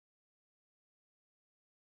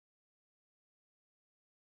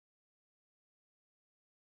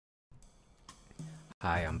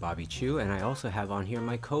Hi, I'm Bobby Chiu, and I also have on here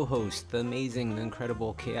my co-host, the amazing, the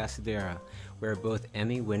incredible Acedera. We're both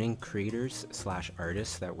Emmy-winning creators /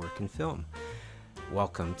 artists that work in film.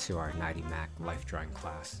 Welcome to our 90 Mac life drawing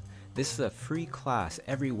class. This is a free class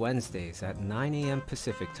every Wednesdays at 9 a.m.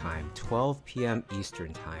 Pacific Time, 12 p.m.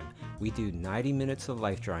 Eastern Time. We do 90 minutes of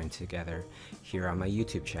life drawing together here on my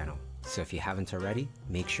YouTube channel. So if you haven't already,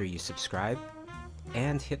 make sure you subscribe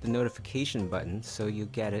and hit the notification button so you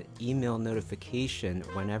get an email notification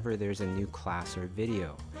whenever there's a new class or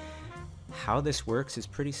video. How this works is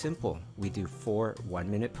pretty simple. We do 4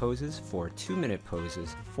 1-minute poses, 4 2-minute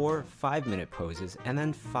poses, 4 5-minute poses, and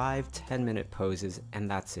then 5 10-minute poses, and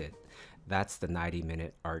that's it. That's the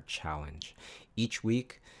 90-minute art challenge. Each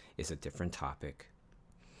week is a different topic.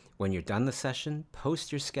 When you're done the session,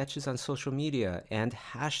 post your sketches on social media and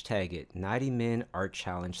hashtag it 90min art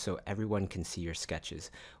challenge so everyone can see your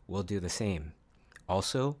sketches. We'll do the same.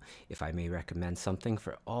 Also, if I may recommend something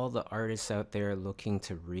for all the artists out there looking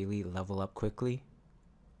to really level up quickly,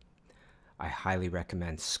 I highly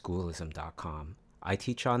recommend Schoolism.com. I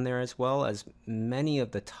teach on there as well as many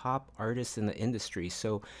of the top artists in the industry,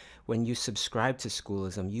 so when you subscribe to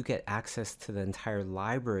Schoolism, you get access to the entire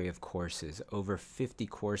library of courses, over 50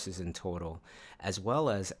 courses in total, as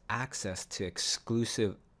well as access to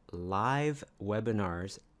exclusive live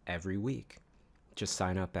webinars every week. Just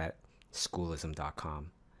sign up at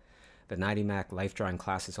Schoolism.com. The 90 Mac Life Drawing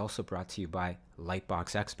class is also brought to you by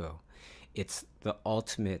Lightbox Expo. It's the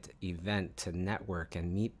ultimate event to network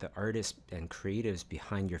and meet the artists and creatives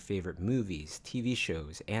behind your favorite movies, TV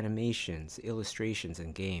shows, animations, illustrations,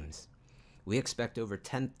 and games. We expect over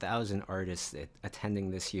 10,000 artists attending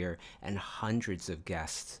this year and hundreds of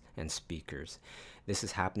guests and speakers. This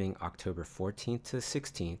is happening October 14th to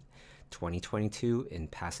 16th, 2022 in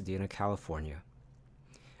Pasadena, California.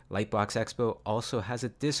 Lightbox Expo also has a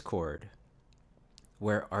Discord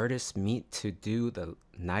where artists meet to do the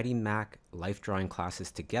 90 Mac life drawing classes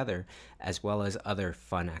together, as well as other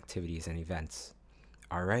fun activities and events.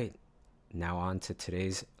 All right, now on to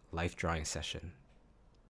today's life drawing session.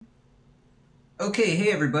 Okay,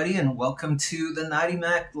 hey everybody, and welcome to the 90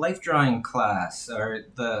 Mac life drawing class, or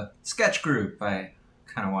the sketch group, I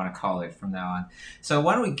kind of want to call it from now on. So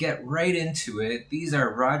why don't we get right into it. These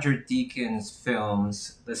are Roger Deakins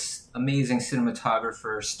films, this amazing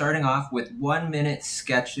cinematographer, starting off with 1-minute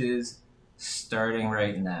sketches, starting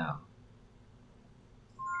right now.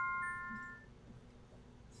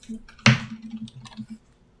 I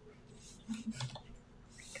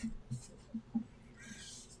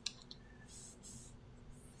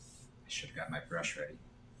should have got my brush ready.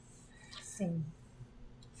 Same.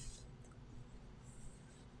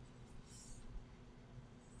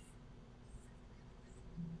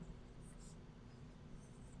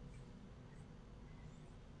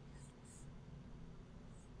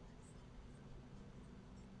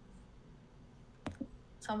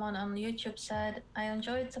 Someone on YouTube said, I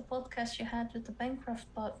enjoyed the podcast you had with the Bancroft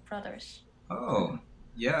brothers. Oh,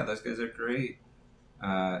 yeah, those guys are great.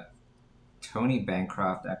 Tony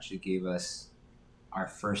Bancroft actually gave us our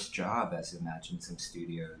first job as Imagine Some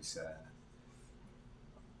Studios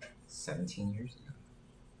 17 years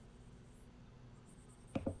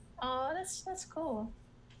ago. Oh, that's cool.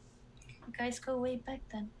 You guys go way back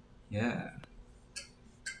then. Yeah.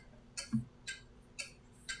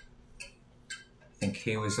 I think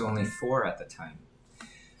Kay was only 4 at the time.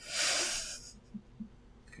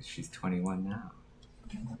 Because she's 21 now.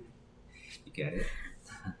 You get it?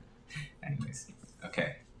 Anyways.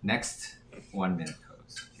 Okay. Next 1-minute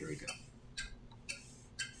pose. Here we go.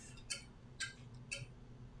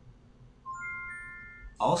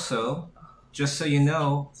 Also, just so you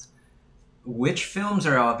know, which films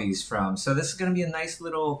are all these from? So this is going to be a nice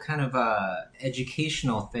little kind of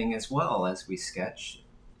educational thing as well as we sketch.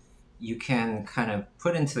 You can kind of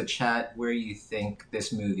put into the chat where you think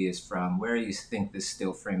this movie is from, where you think this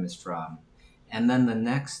still frame is from, and then the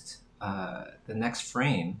next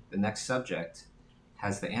frame, the next subject,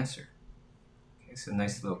 has the answer. Okay, so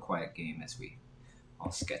nice little quiet game as we all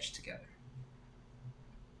sketch together.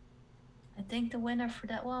 I think the winner for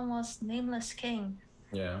that one was Nameless King.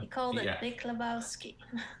 Yeah. He called it Big Lebowski.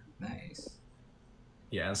 Nice.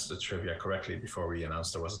 He answered the trivia correctly before we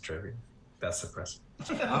announced there was a trivia. That's impressive.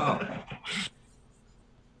 Oh.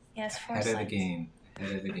 Yes, Head of the game.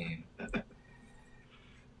 Head of the game.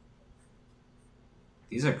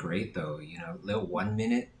 These are great though, you know, little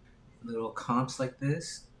 1-minute little comps like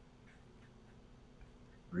this.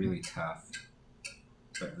 Really tough,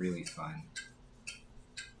 but really fun.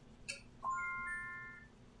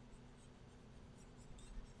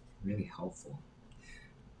 Really helpful.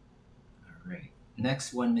 All right,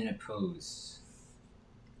 next 1-minute pose.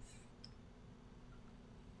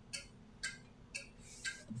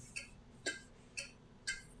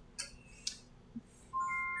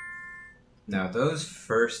 Now, those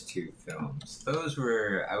first two films, those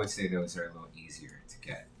were, I would say those are a little easier to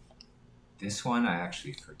get. This one, I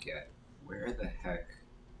actually forget where the heck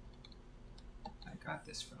I got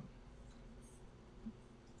this from.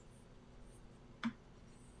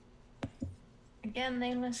 Again,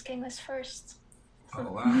 Nameless King was first.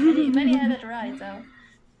 Oh, wow. Many had it right, though.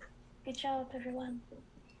 Good job, everyone.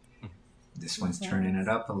 This one's turning it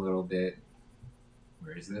up a little bit.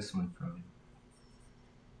 Where's this one from?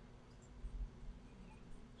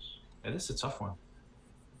 It is a tough one.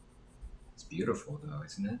 It's beautiful, though,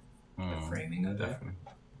 isn't it? The framing of definitely.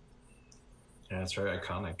 Yeah, it's very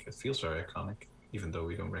iconic. It feels very iconic, even though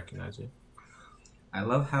we don't recognize it. I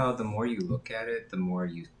love how the more you look at it, the more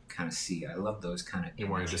you kind of see. I love those kind of The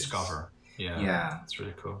more you discover. Yeah. Yeah. It's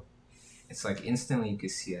really cool. It's like instantly you can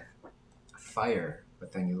see a fire,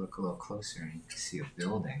 but then you look a little closer and you can see a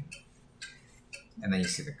building. And then you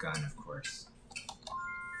see the gun, of course.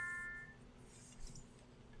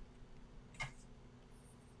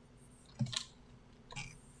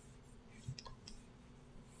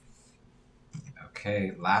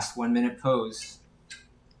 Okay, last 1 minute pose.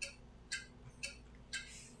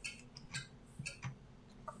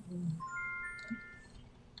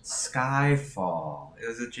 Skyfall. It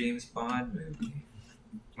was a James Bond movie.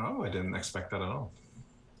 Oh, I didn't expect that at all.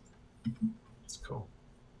 It's cool.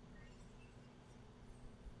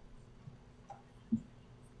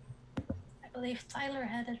 I believe Tyler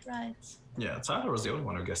had it right. Yeah, Tyler was the only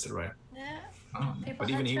one who guessed it right. Yeah. Oh, People But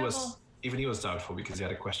had even he trouble. was doubtful because he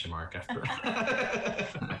had a question mark after.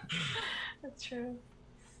 That's true.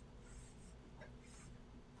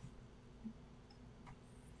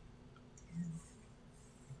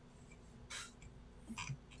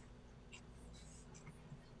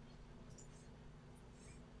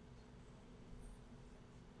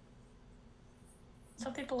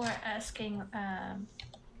 Some people were asking,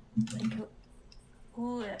 like,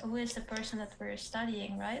 who is the person that we're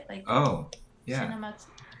studying, right? Like, oh, yeah.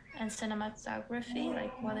 cinematography,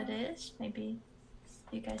 like what it is. Maybe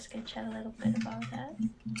you guys can chat a little bit about that.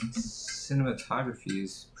 Cinematography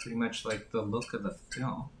is pretty much like the look of the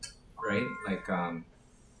film, right? Like,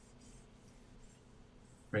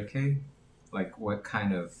 right, Kay? Like, what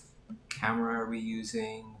kind of camera are we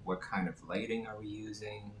using? What kind of lighting are we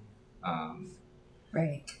using?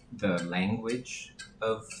 Right. The language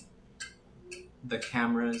of the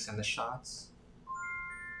cameras and the shots.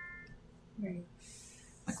 Right.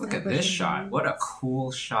 Like, look at this shot. What a cool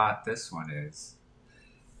shot this one is.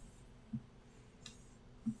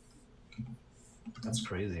 That's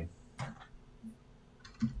crazy.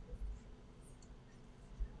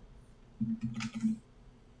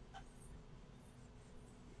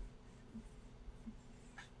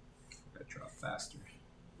 Gotta draw faster.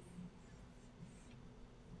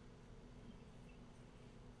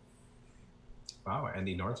 Wow,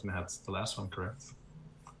 Andy Norton had the last one correct.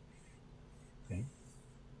 Okay.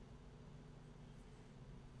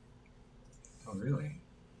 Oh, really?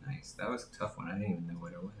 Nice. That was a tough one. I didn't even know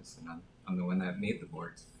what it was. And I'm the one that made the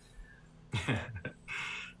boards.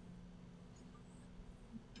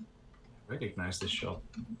 Recognize this shot.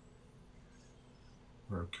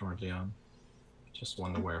 We're currently on. Just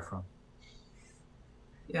wonder where from.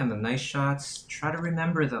 Yeah, and the nice shots, try to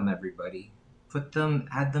remember them, everybody. Put them,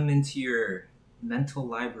 add them into your mental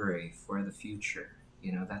library for the future.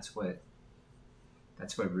 You know, that's what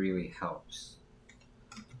really helps.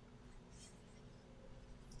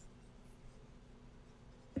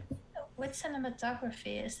 With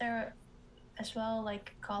cinematography, is there as well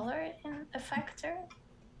like color in a factor?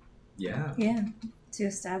 Yeah. Yeah. To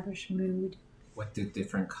establish mood. What do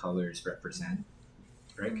different colors represent?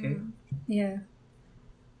 Right, Kate? Yeah.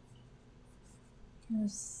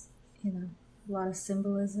 There's, a lot of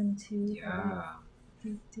symbolism too. Yeah.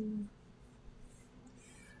 They do.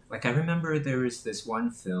 Like, I remember there was this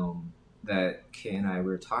one film that Kay and I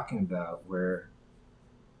were talking about where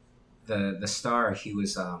the star, he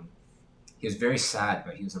was very sad,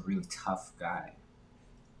 but he was a really tough guy,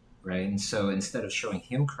 right? And so instead of showing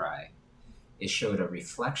him cry, it showed a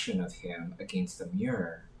reflection of him against a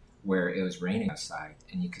mirror where it was raining outside,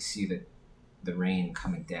 and you could see the rain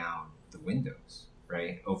coming down the windows,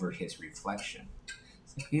 right, over his reflection.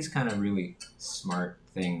 It's like these kind of really smart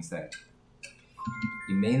things that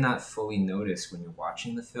you may not fully notice when you're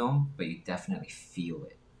watching the film, but you definitely feel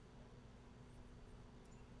it.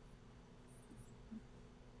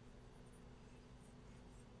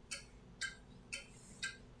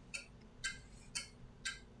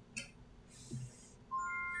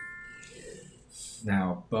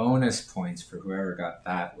 Now, bonus points for whoever got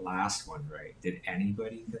that last one right. Did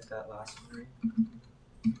anybody get that last one right?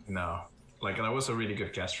 No. Like, that was a really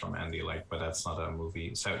good guess from Andy. Like, but that's not a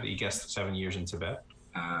movie. So he guessed 7 years in Tibet.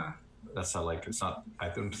 That's not like, it's not. I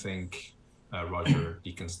don't think Roger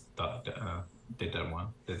Deakins did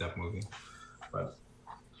that movie. But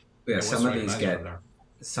yeah, some of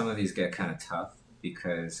these get kind of tough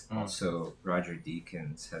because also Roger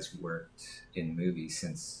Deakins has worked in movies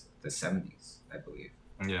since the 70s, I believe.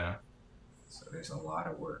 Yeah. So there's a lot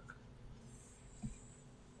of work.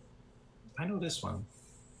 I know this one,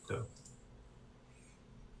 though.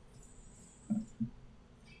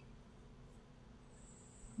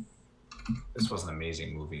 This was an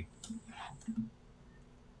amazing movie.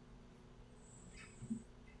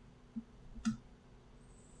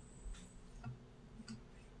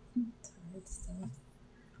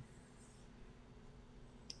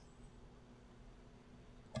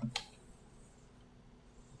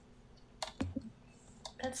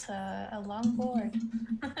 That's a long board.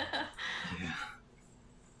 Yeah.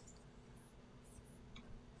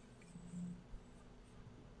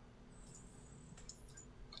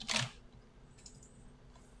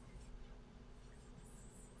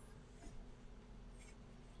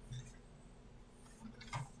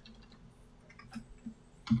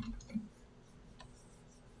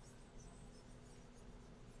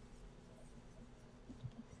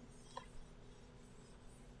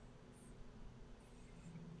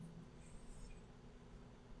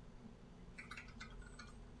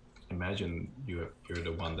 Imagine you're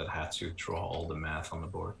the one that had to draw all the math on the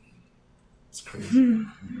board. It's crazy.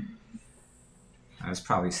 That was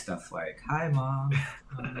probably stuff like, "Hi, Mom."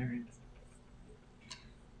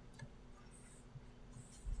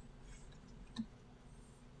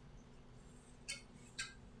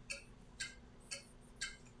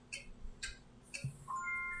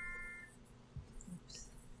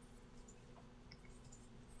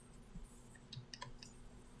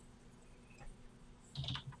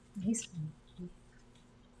 Nice one.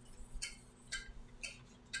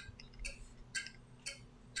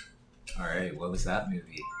 All right, what was that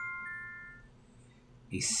movie?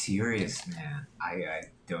 A Serious Man. I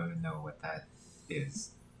don't even know what that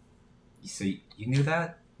is. So you knew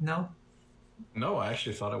that? No? No, I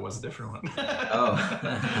actually thought it was a different one.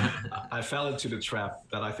 Oh. I fell into the trap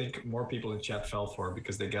that I think more people in chat fell for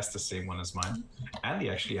because they guessed the same one as mine.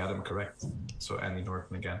 Andy actually had them correct. So Andy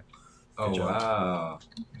Norton again. Oh, wow.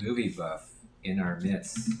 Movie buff in our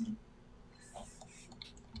midst.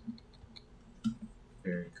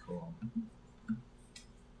 Very cool.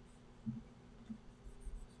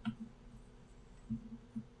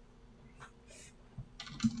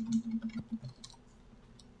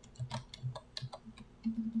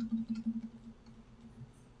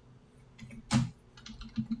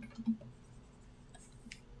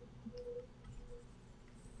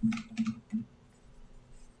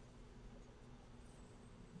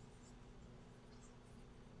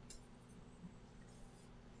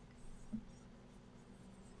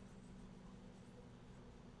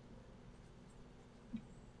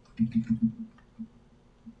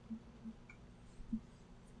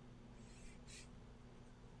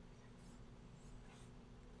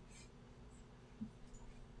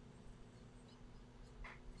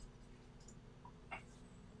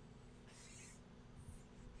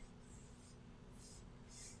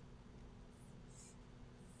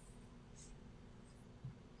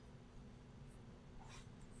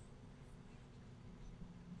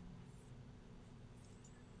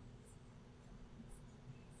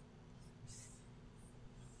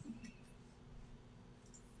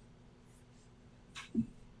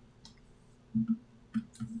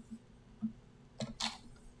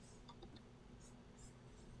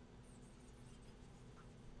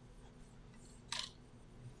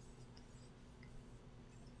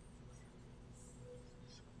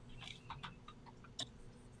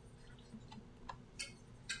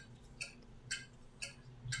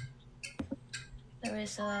 There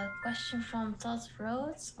is a question from Todd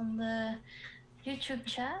Rhodes on the YouTube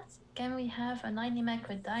chat. Can we have a 90 Mac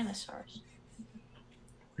with dinosaurs?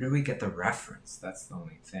 Where do we get the reference? That's the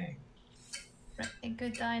only thing. A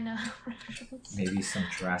good dino reference. Maybe some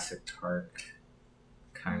Jurassic Park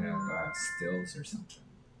kind of stills or something.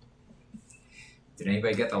 Did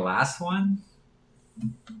anybody get the last one?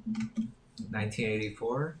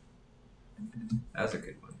 1984? That was a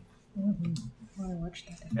good one. Mm-hmm. I watched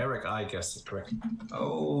that. Eric, I guessed it correct.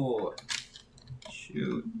 Oh,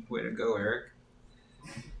 shoot. Way to go, Eric.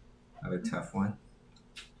 Another tough one.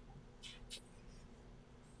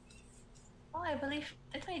 Oh, I believe,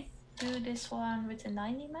 did I do this one with a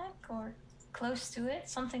 90 Mac or close to it?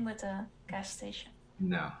 Something with a gas station.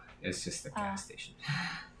 No, it's just a gas station.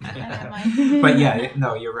 But yeah,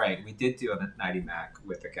 no, you're right. We did do a 90 Mac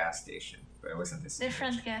with a gas station, but it wasn't the same.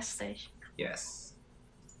 Different gas station. Yes.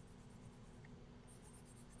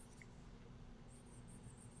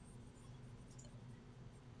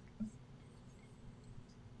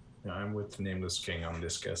 Yeah, I'm with Nameless King on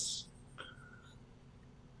this guess.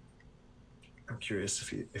 I'm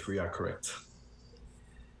curious if we are correct.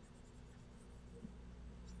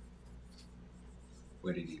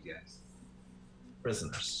 What did you guess?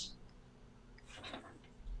 Prisoners.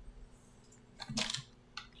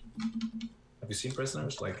 Have you seen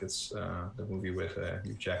Prisoners? Like, it's the movie with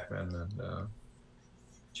Hugh Jackman and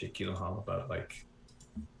Jake Gyllenhaal about, like,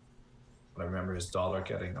 I remember his daughter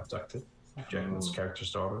getting abducted. Hugh Jackman's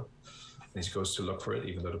character's daughter. And he goes to look for it,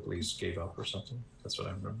 even though the police gave up or something. That's what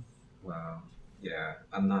I remember. Wow. Yeah,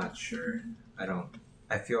 I'm not sure.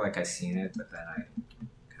 I feel like I've seen it, but then I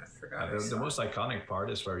kind of forgot. The most iconic part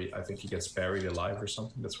is where I think he gets buried alive or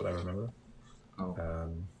something. That's what I remember. Oh.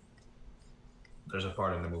 There's a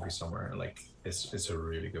part in the movie somewhere, like, it's a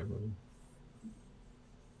really good movie.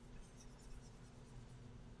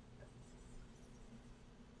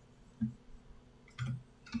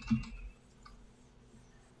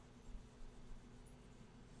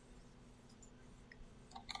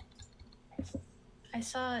 I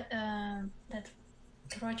saw that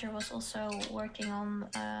Roger was also working on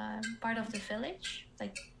part of The Village,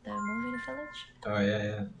 like the movie The Village. Oh,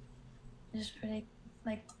 yeah. Just pretty,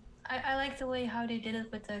 like, I like the way how they did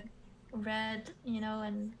it with the red, you know,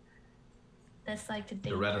 and that's like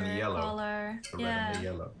the red and the yellow color. The red and the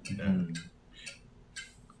yellow. Yeah. Mm.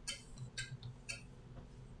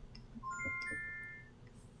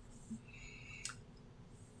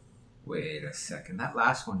 Wait a second. That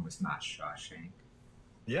last one was not Shawshank.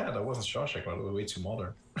 Yeah, that wasn't Shawshank, but it was way too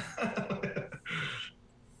modern.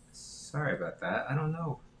 Sorry about that. I don't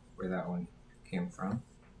know where that one came from.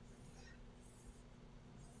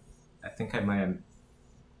 I think I might have...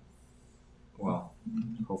 Well,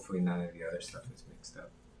 hopefully none of the other stuff is mixed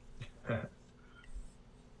up.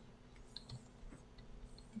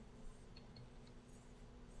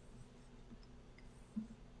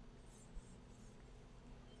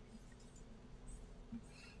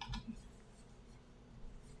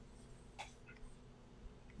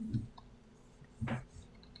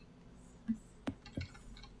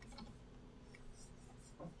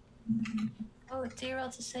 Oh,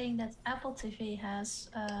 Terryl is saying that Apple TV has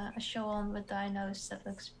a show on with dinos that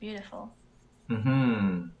looks beautiful.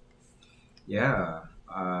 Yeah.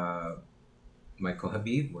 Michael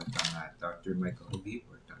Habib worked on that. Dr. Michael Habib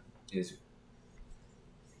is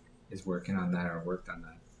working on that or worked on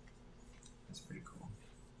that. That's pretty cool.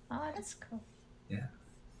 Oh, that's cool. Yeah.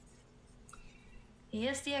 He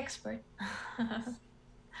is the expert.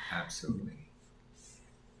 Absolutely.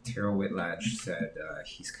 Terryl Whitlatch said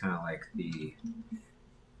he's kind of like the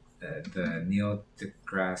Neil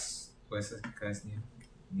deGrasse. What's this guy's name?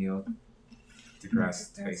 Neil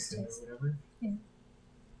deGrasse Tyson or whatever. Yeah.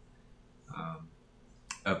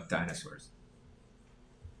 Of dinosaurs.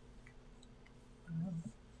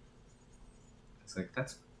 It's like,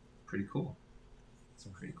 that's pretty cool. It's a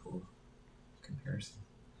pretty cool comparison.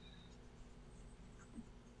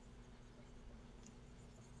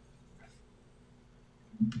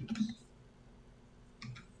 Oops.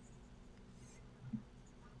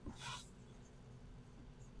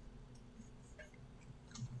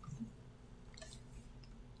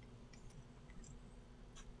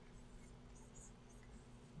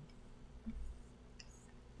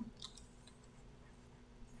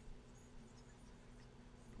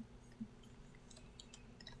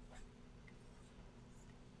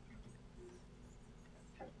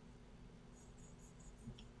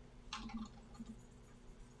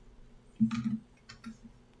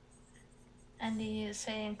 And he is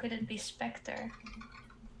saying, could it be Spectre?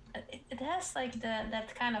 It has like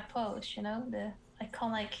that kind of pose, you know, the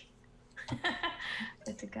iconic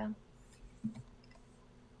with the gun.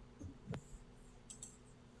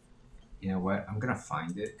 You know what? I'm gonna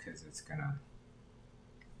find it because it's gonna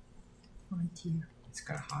Haunt you. It's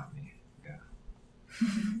gonna haunt me. Yeah.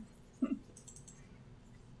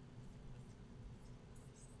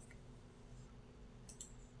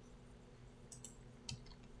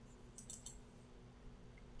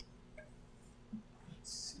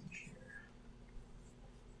 Let's see here.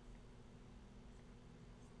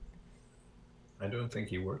 I don't think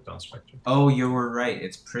he worked on Spectre. Oh, you were right.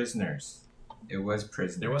 It's Prisoners. It was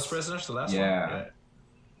Prisoners. It was Prisoners, the last Yeah. one? Yeah.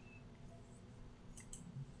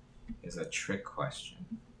 It's a trick question.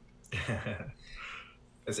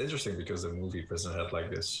 It's interesting because the movie Prisoner had like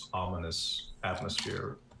this ominous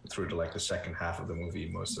atmosphere through the like the second half of the movie,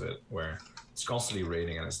 most of it, where it's constantly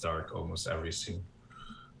raining and it's dark almost every scene.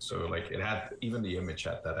 So like it had, even the image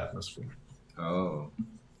had that atmosphere. Oh,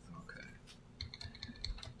 okay.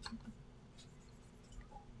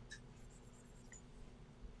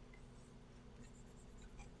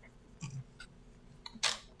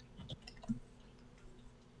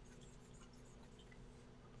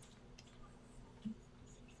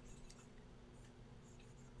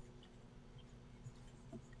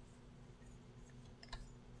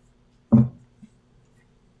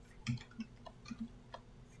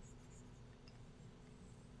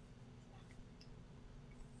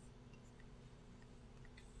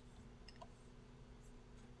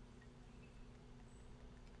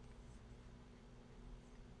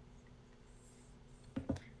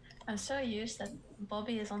 I'm so used that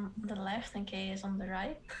Bobby is on the left and Kay is on the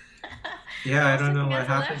right. Yeah, I don't know Sitting what at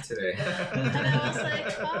the happened left. today. And I was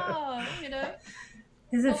like, oh, you know,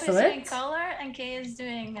 Is it Bobby's doing flipped? color and Kay is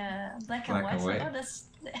doing black and Black white. and white. So, oh, that's,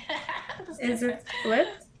 that's Is different. it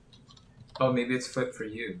flipped? Oh, maybe it's flipped for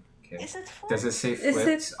you. Okay. Is it full? Does it say Is it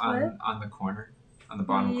flipped on flipped? the corner, on the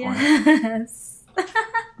bottom corner? Yes.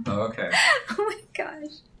 Oh, okay. Oh my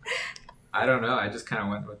gosh. I don't know. I just kind of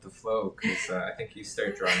went with the flow because I think you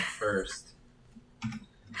start drawing first.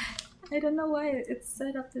 I don't know why it's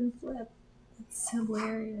set up in flip. It's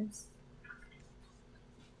hilarious.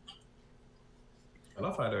 I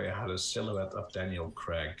love how the silhouette of Daniel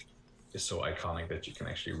Craig is so iconic that you can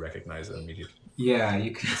actually recognize it immediately. Yeah,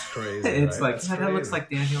 you can. It's crazy. It's right? like, That's yeah, that looks crazy. like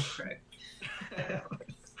Daniel Craig.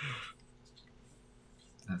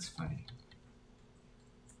 That's funny.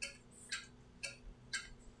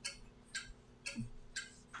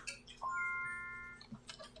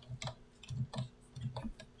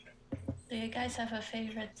 Do you guys have a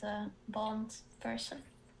favorite Bond person?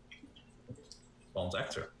 Bond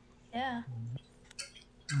actor. Yeah.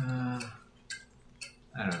 I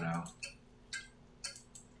don't know.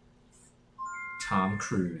 Tom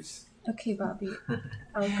Cruise. Okay, Bobby.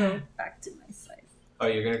 I'll go back to my side. Oh,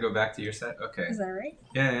 you're gonna go back to your set? Okay. Is that right?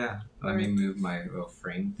 Yeah, yeah. Let me move my little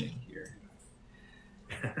frame thing here.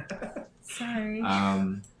 Sorry.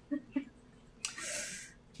 Yeah,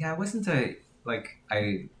 I wasn't I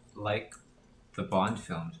like the Bond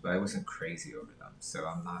films, but I wasn't crazy over them, so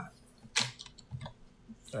I'm not.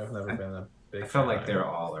 I've never been a big I felt fan. like they're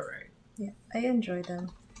all alright. Yeah, I enjoy them.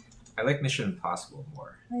 I like Mission Impossible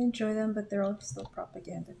more. I enjoy them, but they're all still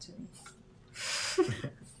propaganda to me.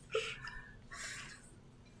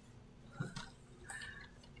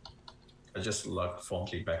 I just look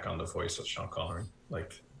fondly back on the voice of Sean Connery.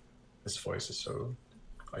 Like, his voice is so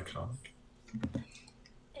iconic.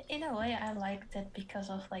 In a way, I liked it because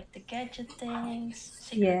of like the gadget things,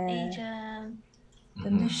 secret Yeah. agent. The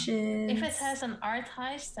Mhm. missions. If it has an art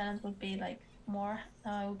heist, then it would be like more.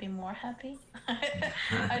 I would be more happy.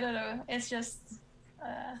 I don't know. It's just.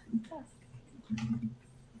 Yeah.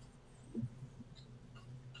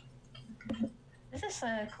 This is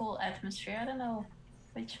a cool atmosphere. I don't know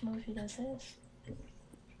which movie this is.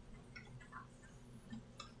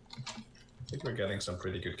 I think we're getting some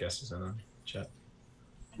pretty good guesses in the chat.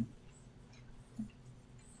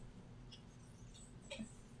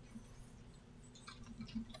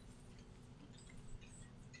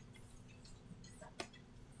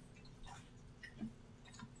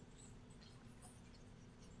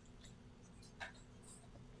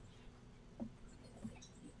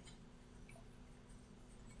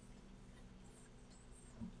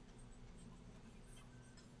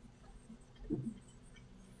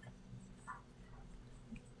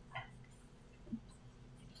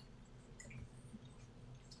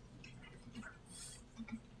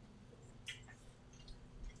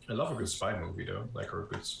 I love a good spy movie though, like or a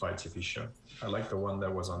good spy TV show. I like the one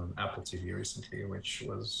that was on Apple TV recently, which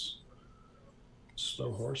was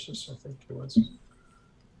Slow Horses, I think it was.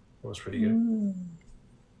 It was pretty good. Mm.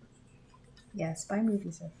 Yeah, spy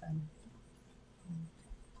movies are fun.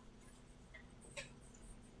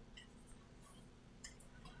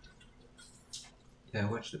 Yeah,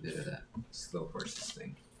 I watched a bit of that Slow Horses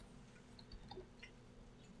thing.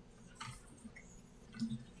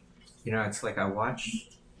 You know, it's like I watch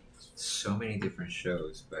so many different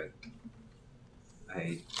shows, but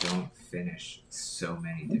I don't finish so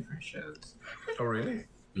many different shows. Oh really?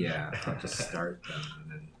 Yeah, I'll just start them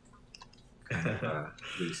and then kind of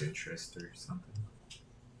lose interest or something.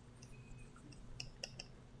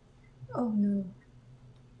 Oh no.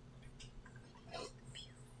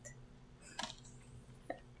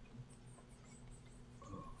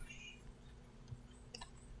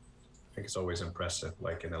 I think it's always impressive,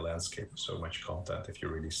 like in a landscape of so much content, if you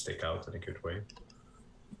really stick out in a good way.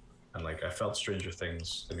 And like I felt Stranger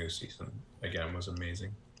Things, the new season again was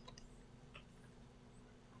amazing.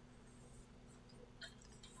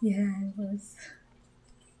 Yeah, it was.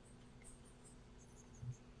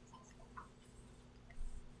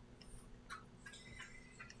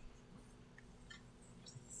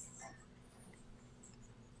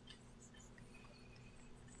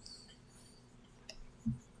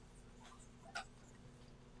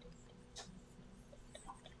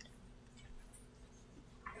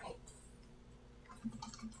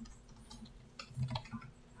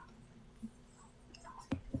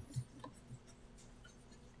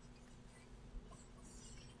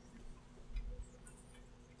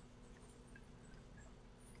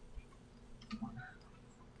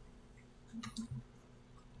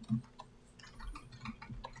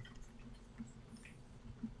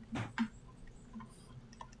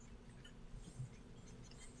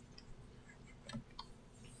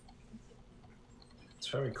 It's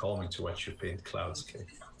very calming to watch you paint clouds, Kate.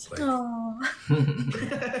 It's like Oh,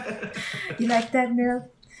 you like that, Neil?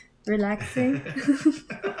 Relaxing.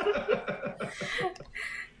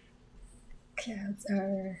 Clouds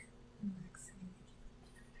are relaxing.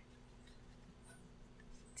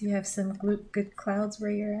 Do you have some good clouds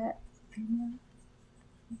where you're at?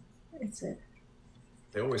 Is it?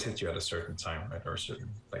 they always hit you at a certain time, right? Or a certain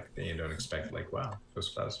like you don't expect. Like, wow, those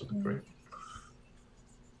clouds would look great.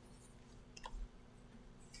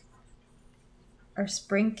 Our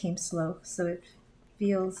spring came slow, so it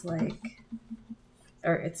feels like,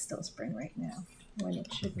 or it's still spring right now, when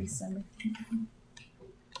it should be summer.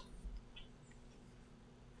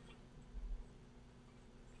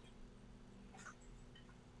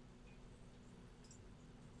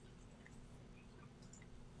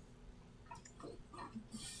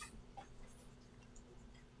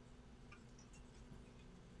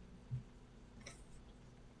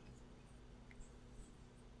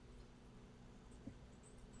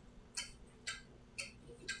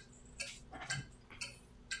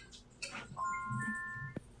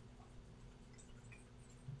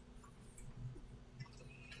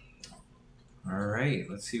 All right,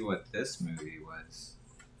 let's see what this movie was.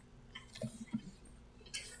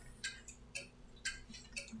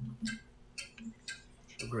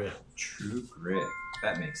 True Grit. True Grit.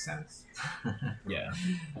 That makes sense. Yeah.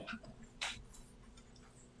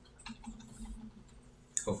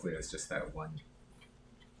 Hopefully, it was just that one,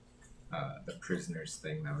 the prisoners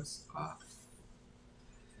thing that was off.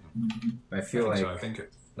 But I feel like so. I think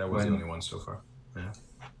that was the only one so far. Yeah.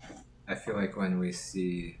 I feel like when we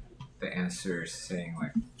see the answer saying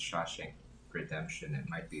like Shawshank Redemption, it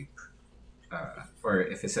might be, or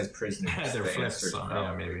if it says prisoners, They're the flipped, answer's so, yeah,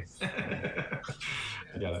 probably. maybe.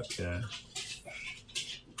 I got it. Yeah.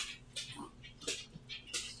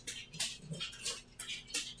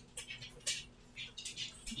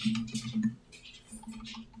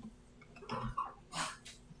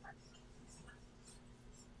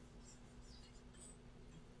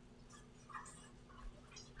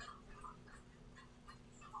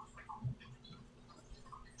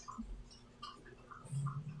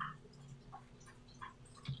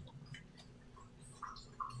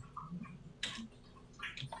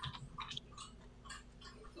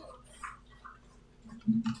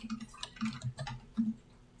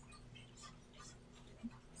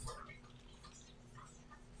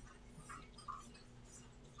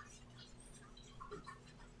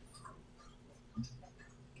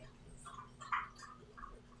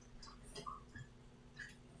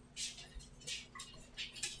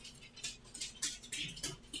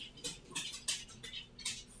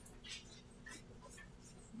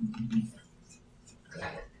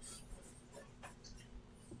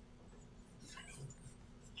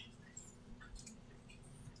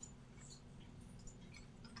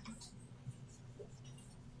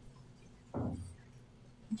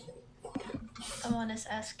 Someone is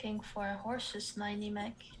asking for a horses 90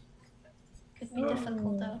 mech. Could be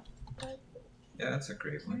difficult though. But Yeah, that's a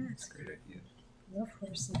great one. That's a great idea. Love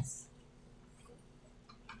horses.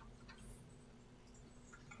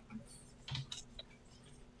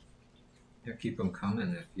 Yeah, keep them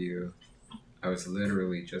coming if you. I was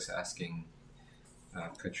literally just asking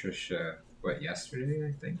Patricia yesterday,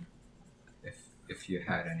 I think, if you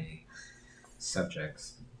had any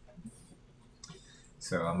subjects.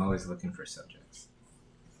 So I'm always looking for subjects.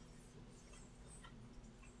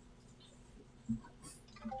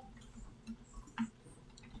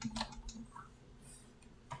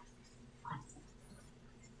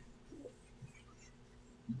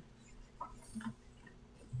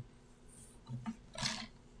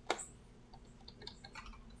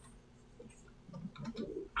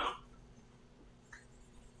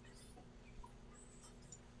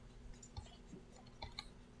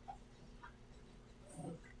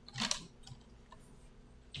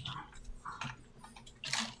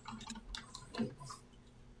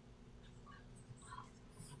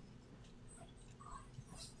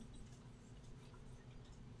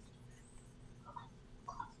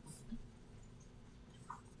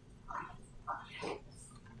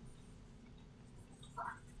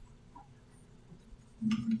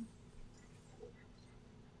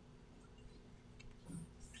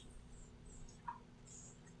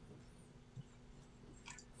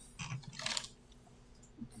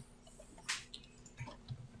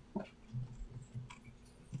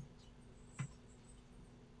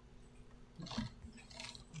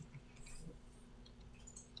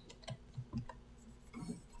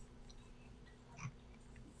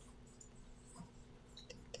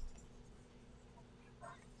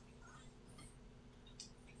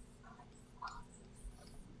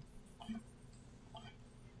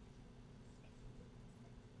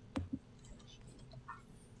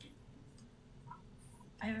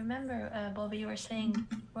 Bobby, you were saying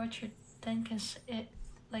Roger Deakins.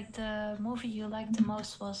 Like the movie you liked the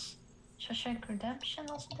most was Shawshank Redemption,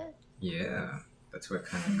 wasn't it? Yeah, that's what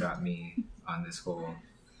kind of got me on this whole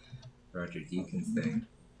Roger Deakins thing.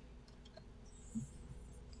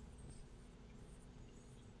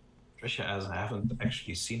 Trisha, as I haven't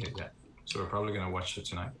actually seen it yet, so we're probably gonna watch it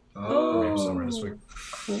tonight. Oh, Maybe somewhere this week.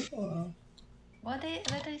 Cool. What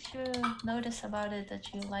did you notice about it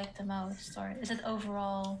that you liked the most, or is it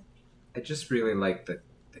overall? I just really like the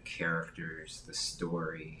characters, the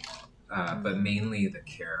story, but mainly the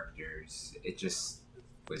characters. It just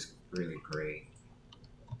was really great.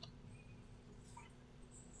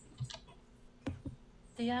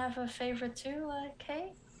 Do you have a favorite too,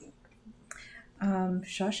 Kay?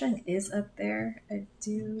 Shawshank is up there. I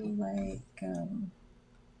do like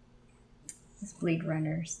it's Blade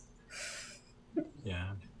Runners.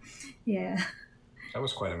 Yeah, Yeah. that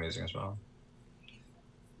was quite amazing as well.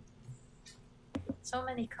 So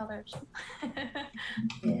many colors.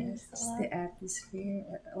 Yes, just the atmosphere,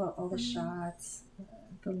 well, all the shots,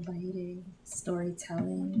 the lighting,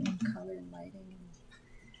 storytelling, color and lighting.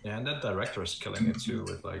 Yeah, and that director is killing it too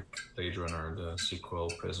with like Blade Runner, the sequel,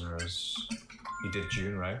 Prisoners. He did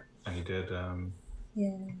June, right? And he did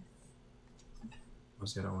Yeah.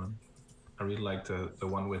 what's the other one? I really like the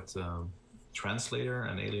one with Translator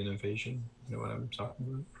and Alien Invasion. You know what I'm talking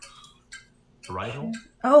about? Arrival?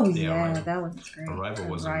 Oh Yeah, yeah, Arrival. that one's great. Arrival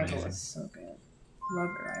was Arrival amazing. was so good. Love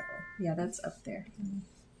Arrival. Yeah, that's up there.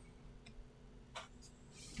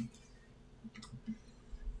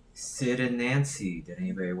 Sid and Nancy. Did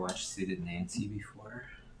anybody watch Sid and Nancy before?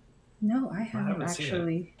 No, I haven't haven't seen it.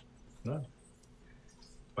 actually. No.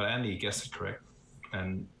 But Andy guessed it correct.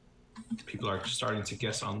 And people are starting to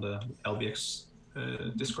guess on the LBX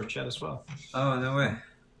Discord chat as well. Oh, no way.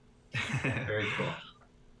 Very cool.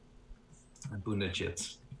 And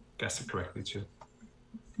Bunajit guessed it correctly too.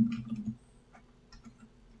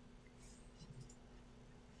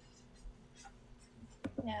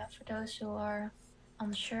 Yeah, for those who are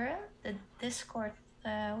unsure, the Discord,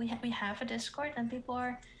 we have a Discord, and people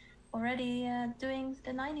are already doing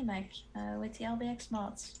the 90 meg with the LBX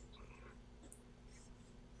mods.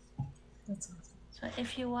 That's awesome. So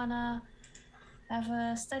if you wanna have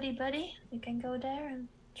a study buddy, you can go there and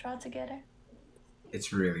draw together.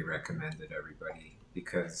 It's really recommended, everybody,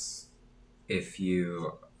 because if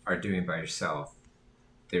you are doing it by yourself,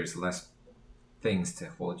 there's less things to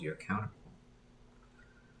hold you accountable.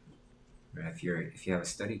 Right? If you have a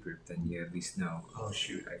study group, then you at least know, oh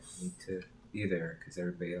shoot, I need to be there because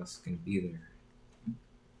everybody else is going to be there.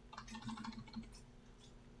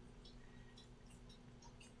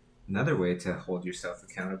 Another way to hold yourself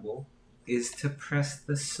accountable is to press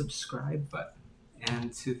the subscribe button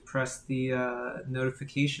and to press the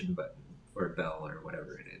notification button or bell or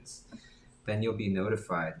whatever it is. Then you'll be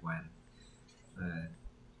notified when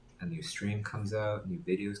a new stream comes out, new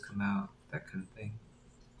videos come out, that kind of thing.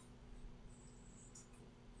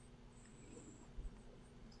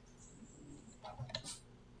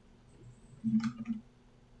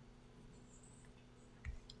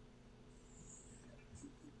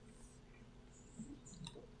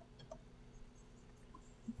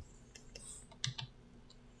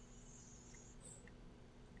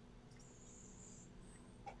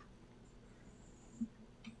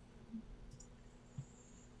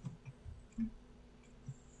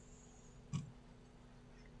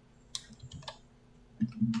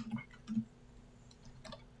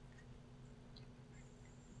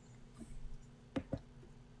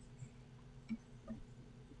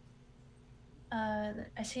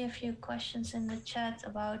 I see a few questions in the chat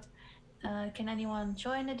about can anyone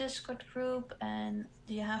join the Discord group, and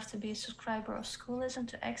do you have to be a subscriber of Schoolism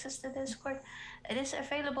to access the Discord? It is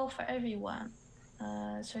available for everyone,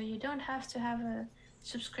 so you don't have to have a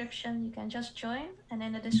subscription. You can just join, and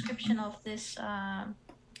in the description of this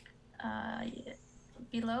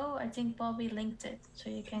below, I think Bobby linked it, so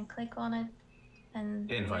you can click on it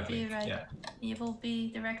and Invite link, right, yeah. you will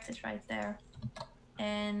be directed right there.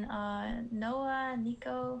 And Noah,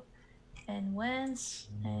 Nico, and Wens,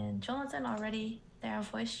 and Jonathan already there on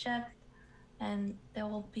voice chat, and they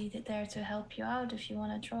will be there to help you out if you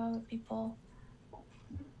want to draw with people.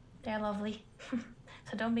 They're lovely,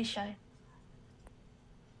 so don't be shy.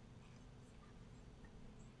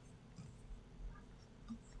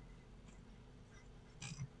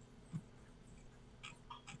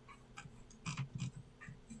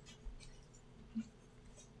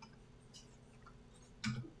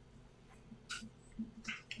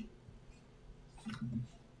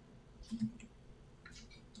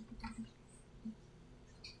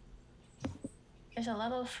 There's a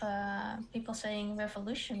lot of people saying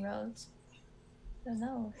Revolution Road. Don't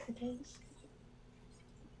know if it is.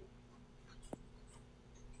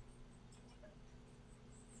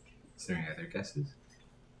 Is there any other guesses?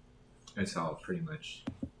 It's all pretty much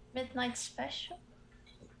Midnight Special.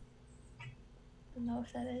 Don't know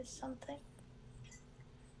if that is something.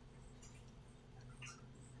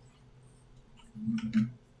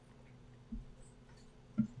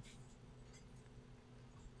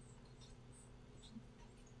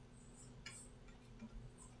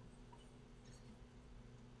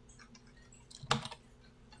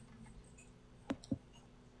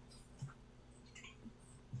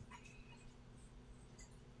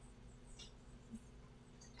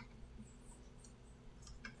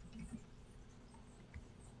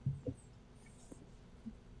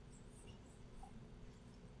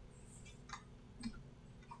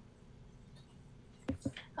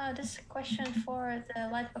 This is a question for the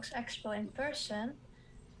Lightbox Expo in person.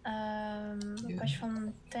 A question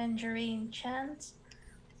from Tangerine Chant.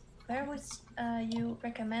 Where would you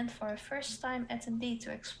recommend for a first-time attendee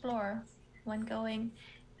to explore when going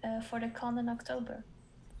for the con in October?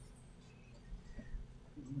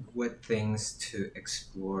 what things to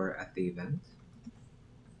explore at the event?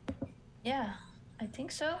 Yeah, I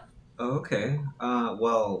think so. Oh, okay.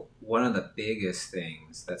 Well, one of the biggest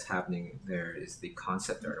things that's happening there is the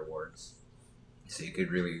Concept Art Awards. So you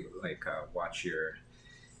could really watch your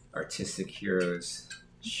artistic heroes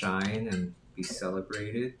shine and be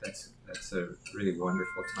celebrated. That's a really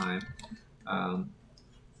wonderful time.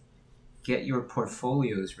 Get your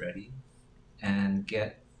portfolios ready, and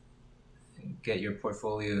get your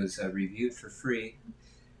portfolios reviewed for free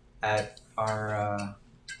at our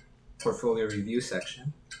portfolio review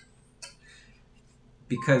section.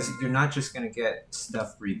 Because you're not just going to get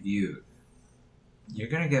stuff reviewed. You're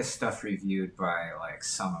going to get stuff reviewed by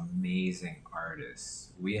some amazing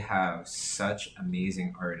artists. We have such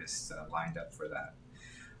amazing artists lined up for that.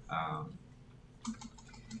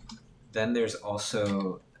 Then there's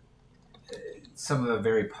also some of the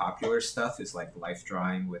very popular stuff is like life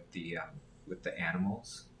drawing with the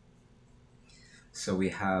animals. So we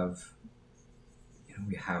have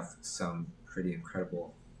some pretty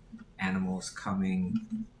incredible animals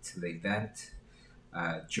coming to the event.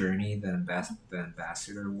 Journey, the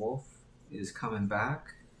ambassador wolf, is coming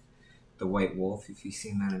back. The white wolf, if you've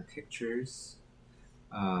seen that in pictures.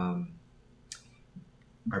 Our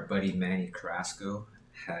buddy Manny Carrasco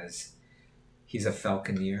he's a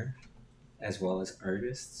falconer as well as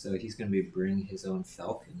artist, so he's going to be bringing his own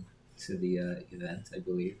falcon to the event, I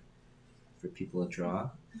believe, for people to draw.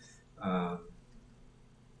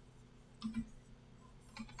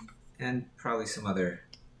 And probably some other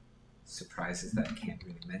surprises that I can't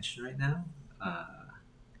really mention right now.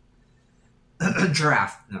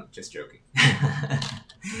 Giraffe. No, just joking.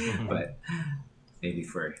 But maybe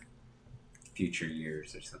for future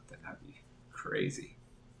years or something. That'd be crazy.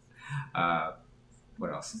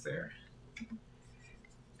 What else is there?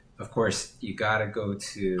 Of course, you gotta go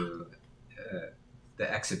to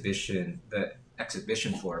the exhibition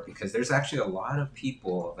floor, because there's actually a lot of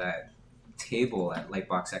people that table at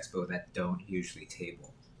Lightbox Expo that don't usually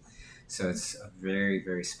table. So it's a very,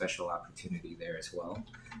 very special opportunity there as well.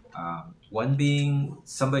 One being,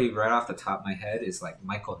 somebody right off the top of my head is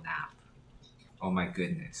Michael Knapp. Oh my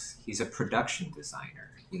goodness. He's a production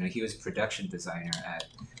designer. He was production designer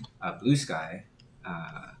at Blue Sky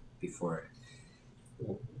before,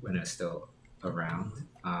 when it was still around.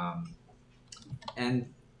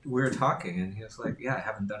 And we were talking and he was like, yeah, I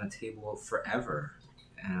haven't done a table forever.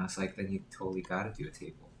 And I was like, then you totally got to do a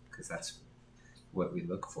table, because that's what we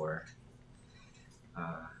look for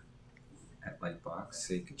at Lightbox.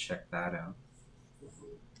 So you can check that out.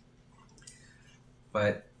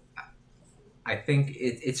 But I think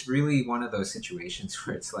it's really one of those situations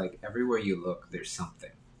where it's like everywhere you look, there's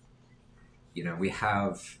something. We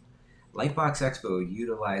have Lightbox Expo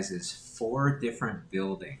utilizes 4 different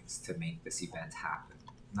buildings to make this event happen.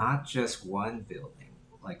 Not just one building,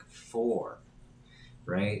 4.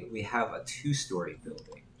 Right? We have a 2-story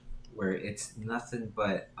building where it's nothing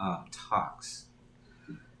but talks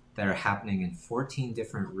that are happening in 14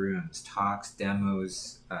 different rooms. Talks,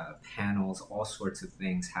 demos, panels, all sorts of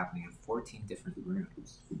things happening in 14 different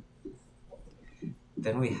rooms.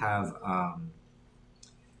 Then we have,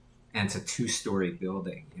 and it's a 2-story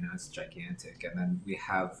building, it's gigantic. And then we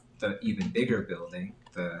have the even bigger building,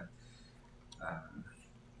 the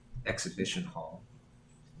exhibition hall.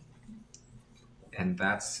 And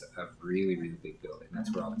that's a really, really big building.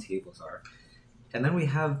 That's where all the tables are. And then we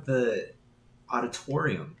have the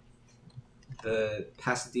auditorium. The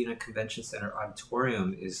Pasadena Convention Center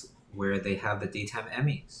auditorium is where they have the daytime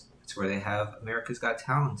Emmys. It's where they have America's Got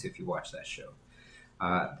Talent, if you watch that show.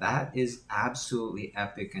 That is absolutely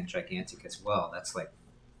epic and gigantic as well. That's like,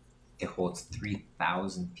 it holds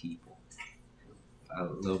 3,000 people. A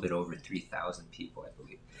little bit over 3,000 people, I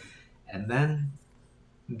believe. And then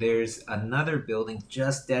there's another building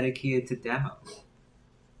just dedicated to demos.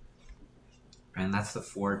 And that's the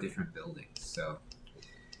 4 different buildings. So,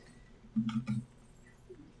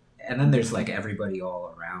 and then there's like everybody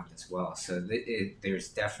all around as well. So there's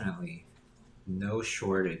definitely no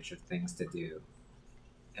shortage of things to do.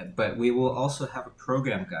 But we will also have a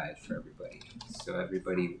program guide for everybody. So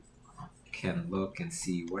everybody can look and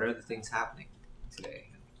see what are the things happening today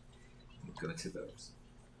and go to those.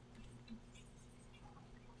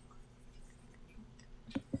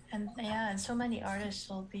 And yeah, and so many artists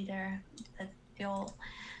will be there that you'll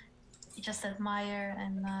just admire.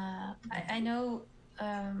 And I know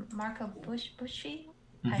Marco Buschi,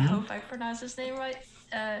 I hope I pronounced his name right.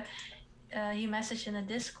 He messaged in the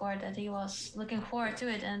Discord that he was looking forward to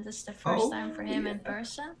it, and it's the first time for him in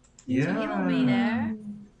person. Yeah. So he will be there.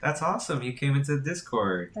 That's awesome. You came into the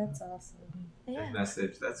Discord. That's awesome. Yeah.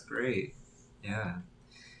 Message. That's great. Yeah.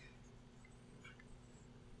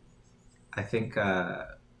 I think,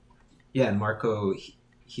 and Marco,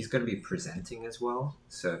 he's going to be presenting as well.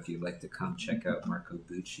 So if you'd like to come check out Marco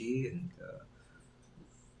Bucci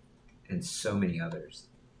and so many others,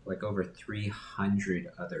 like over 300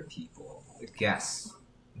 other people, guests,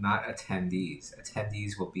 not attendees.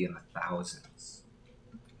 Attendees will be in the thousands,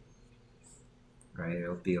 right?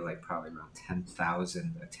 It'll be like probably around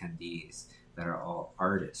 10,000 attendees that are all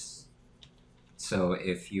artists. So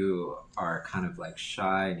if you are kind of like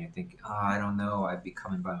shy and you're thinking, oh, I don't know, I'd be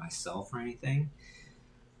coming by myself or anything,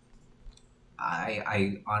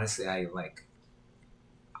 I honestly, I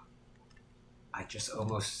just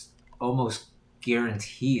almost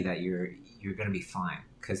guarantee that you're going to be fine,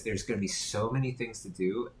 because there's going to be so many things to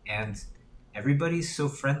do, and everybody's so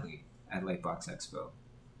friendly at Lightbox Expo.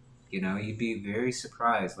 You know, you'd be very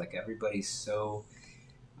surprised. Like, everybody's so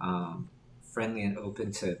friendly and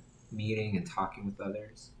open to meeting and talking with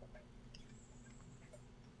others.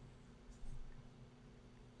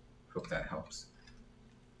 Hope that helps.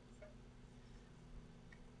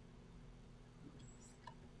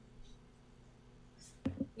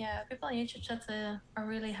 Yeah, people on YouTube chat are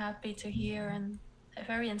really happy to hear, and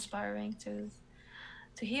very inspiring to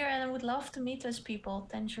hear, and I would love to meet those people.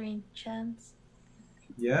 Tangerine Chance.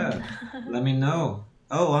 Yeah, let me know.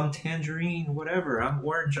 Oh, I'm Tangerine, whatever. I'm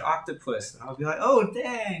Orange Octopus. And I'll be like, oh,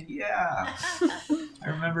 dang, yeah. I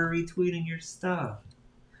remember retweeting your stuff.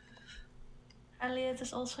 Elliot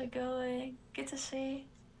is also going. Good to see.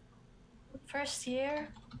 First year.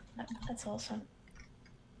 That's awesome.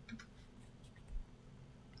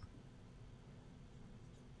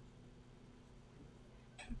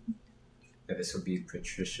 Yeah, this will be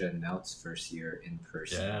Patricia Nelt's first year in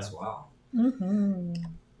person as well. Mm-hmm.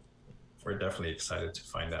 We're definitely excited to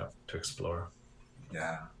find out, to explore.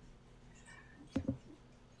 Yeah.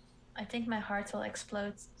 I think my heart will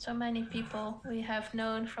explode. So many people we have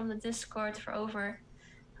known from the Discord for over,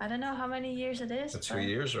 I don't know how many years it is. 2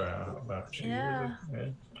 years or about 2 years. Yeah.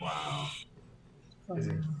 Wow.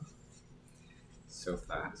 Crazy. So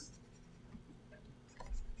fast.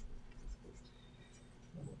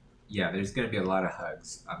 Yeah, there's going to be a lot of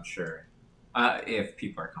hugs, I'm sure. If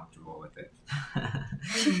people are comfortable with it.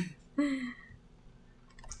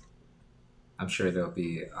 I'm sure there'll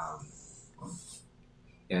be...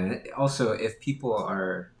 and also, if people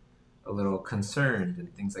are a little concerned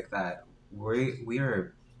and things like that, we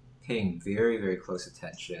are paying very, very close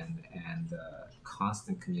attention and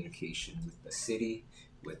constant communication with the city,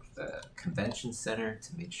 with the convention center,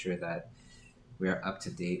 to make sure that we are up to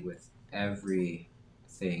date with everything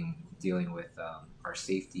dealing with our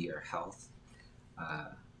safety, our health,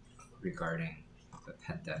 regarding the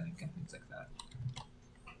pandemic and things like that.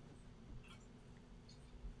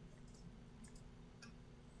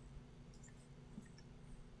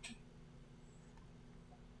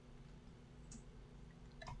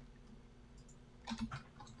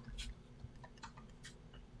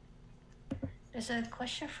 There's a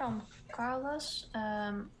question from Carlos.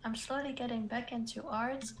 I'm slowly getting back into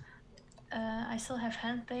art. I still have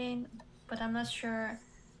hand paint, but I'm not sure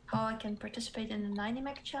how I can participate in the 90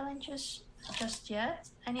 challenges just yet.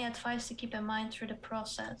 Any advice to keep in mind through the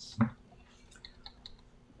process?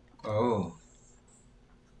 Oh,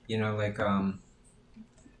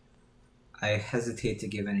 I hesitate to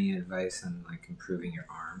give any advice on like improving your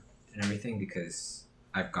arm and everything, because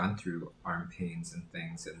I've gone through arm pains and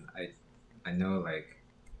things, and I know, like,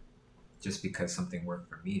 just because something worked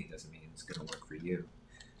for me doesn't mean it's gonna work for you.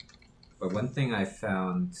 But one thing I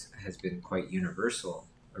found has been quite universal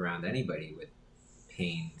around anybody with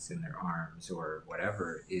pains in their arms or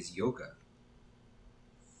whatever is yoga.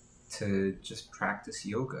 To just practice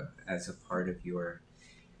yoga as a part of your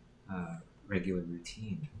regular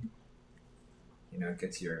routine. You know, it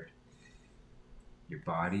gets your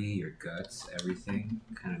body, your guts, everything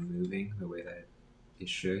kind of moving the way that it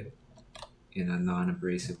should in a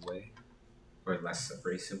non-abrasive way or less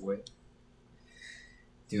abrasive way.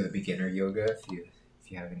 Do a beginner yoga if you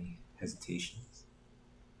have any hesitations.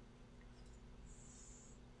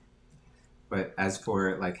 But as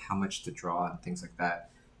for like how much to draw and things like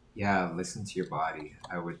that, yeah, listen to your body.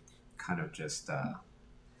 I would kind of just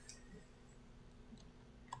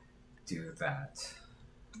do that.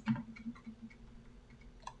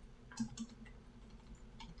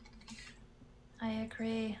 I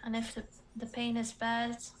agree. And if the pain is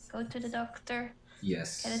bad, go to the doctor.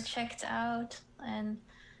 Yes. Get it checked out. And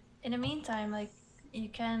in the meantime, like, you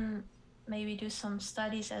can maybe do some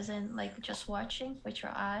studies as in like just watching with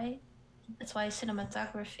your eye. That's why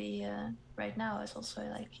cinematography right now is also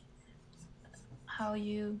like how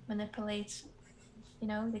you manipulate, you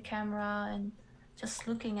know, the camera, and just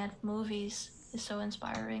looking at movies is so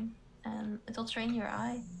inspiring, and it'll train your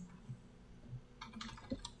eye.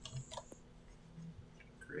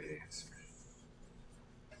 Great answer.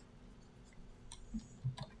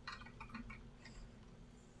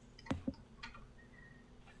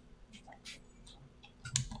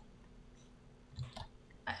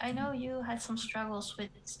 I know you had some struggles with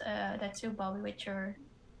that too, Bobby, with your,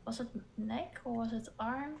 was it neck or was it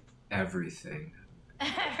arm? Everything.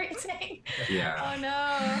 Everything. Yeah. Oh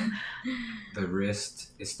no. The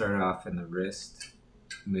wrist, it started off in the wrist,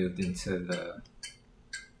 moved into the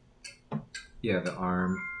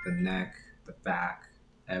arm, the neck, the back,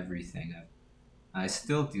 everything. I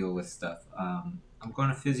still deal with stuff. I'm going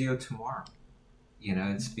to physio tomorrow. You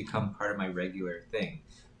know, it's become part of my regular thing.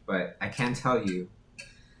 But I can tell you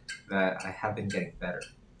that I have been getting better.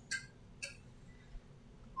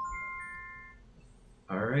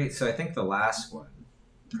 All right, so I think the last one,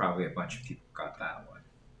 probably a bunch of people got that one.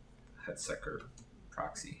 Headsucker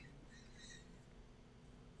proxy.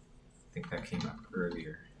 I think that came up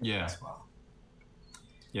earlier as well.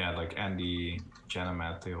 Yeah, like Andy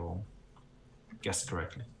Janamateo guessed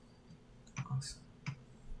correctly. Awesome.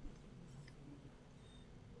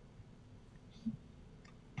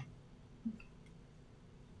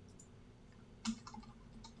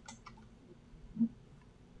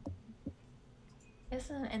 It's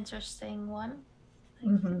an interesting one.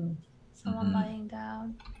 Mm-hmm. Someone lying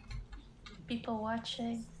down, people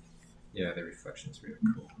watching. Yeah, the reflection's really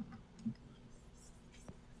cool.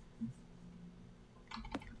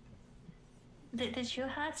 Did you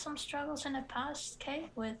had some struggles in the past, Kay,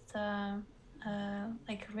 with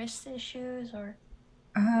like wrist issues or?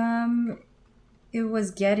 It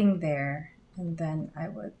was getting there, and then I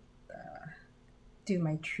would do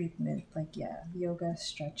my treatment, like yoga,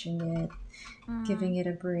 stretching it, giving it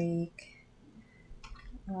a break.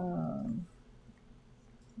 What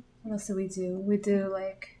else do we do? We do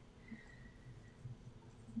like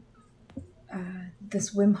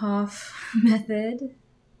this Wim Hof method.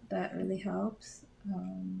 That really helps.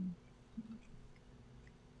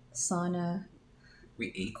 Sauna.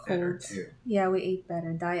 We ate better too. Yeah, we ate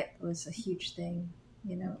better. Diet was a huge thing.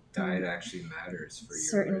 You know, diet actually matters for your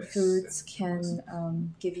certain foods can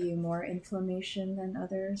give you more inflammation than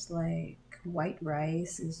others. Like white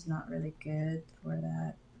rice is not really good for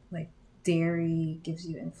that. Like dairy gives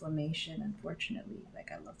you inflammation, unfortunately.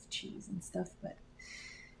 Like I love cheese and stuff, but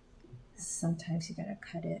sometimes you gotta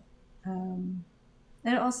cut it. And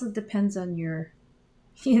it also depends on your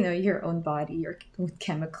own body, your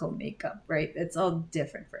chemical makeup, right? It's all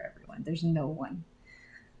different for everyone. There's no one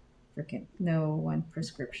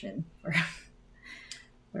prescription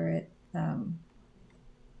for it.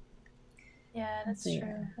 Yeah, that's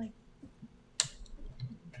true. Like,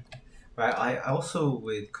 but I also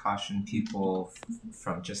would caution people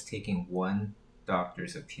from just taking one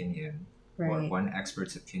doctor's opinion or one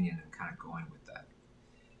expert's opinion and kind of going with that.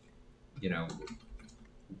 You know,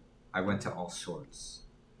 I went to all sorts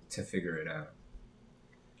to figure it out.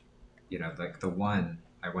 You know, like the one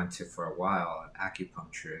I went to for a while, an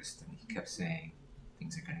acupuncturist, and he kept saying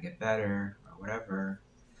things are going to get better or whatever.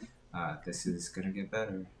 This is going to get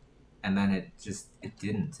better. And then it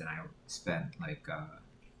didn't. And I spent like a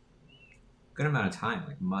good amount of time,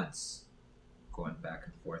 like months, going back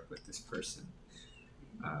and forth with this person.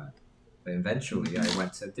 But eventually I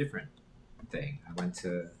went to a different thing. I went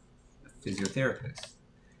to a physiotherapist,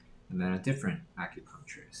 and then a different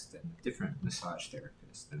acupuncturist, and a different massage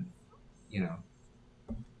therapist. And, you know,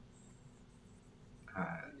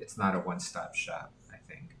 it's not a one-stop shop, I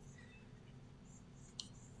think.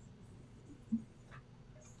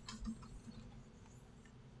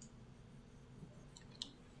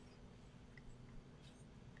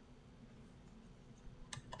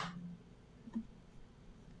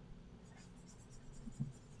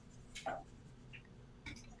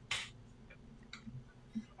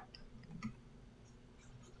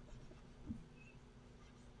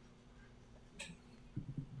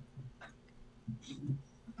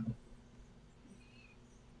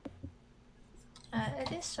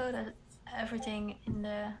 It is so that everything in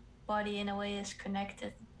the body in a way is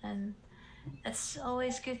connected, and it's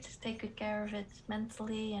always good to take good care of it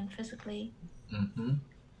mentally and physically. Mm-hmm.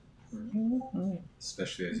 Mm-hmm.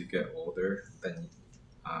 Especially as you get older, then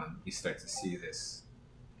you start to see this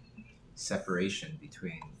separation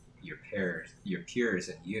between your peers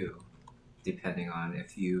and you, depending on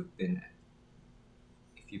if you've been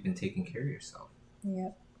taking care of yourself.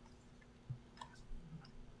 Yep.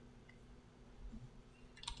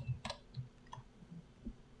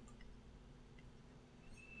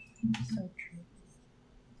 So true.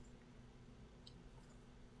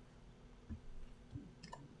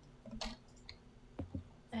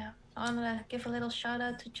 Yeah, I want to give a little shout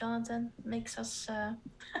out to Jonathan. Makes us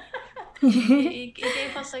he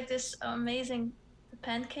gave us like this amazing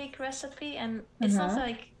pancake recipe, and it's not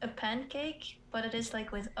like a pancake, but it is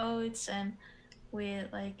like with oats and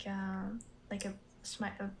with like a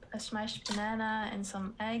smashed banana and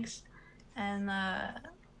some eggs, and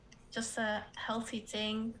just a healthy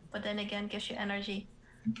thing, but then again gives you energy.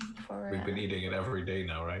 We've been eating it every day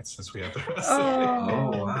now, right? Since we have the recipe.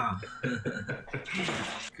 Oh wow.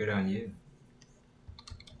 Good on you.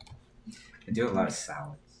 I do a lot of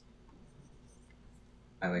salads.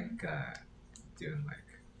 I like doing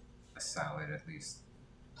like a salad at least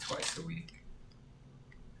twice a week.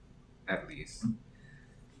 At least.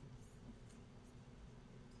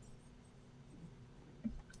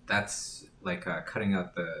 That's like cutting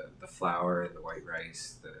out the flour, the white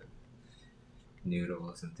rice, the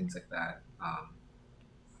noodles and things like that.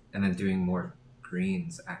 And then doing more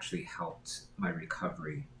greens actually helped my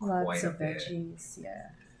recovery quite a bit. Lots of veggies, yeah.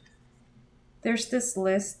 There's this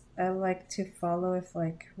list I like to follow if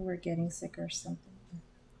like we're getting sick or something.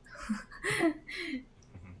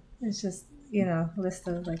 It's just, list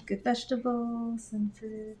of like good vegetables and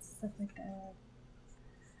fruits, stuff like that.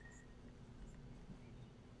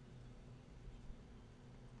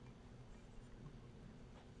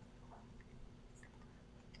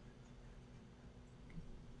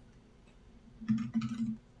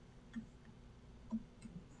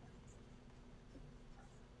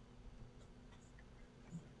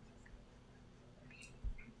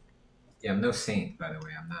 Yeah, I'm no saint, by the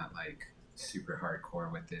way. I'm not like super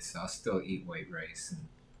hardcore with this. I'll still eat white rice and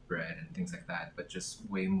bread and things like that, but just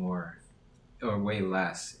way more or way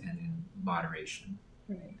less and in moderation.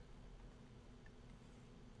 Right.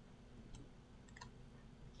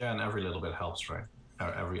 Yeah, and every little bit helps, right?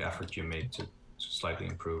 Every effort you make to slightly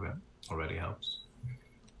improve it already helps.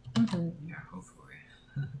 Mm-hmm. Yeah, hopefully.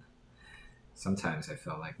 Sometimes I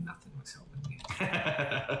felt like nothing was helping me.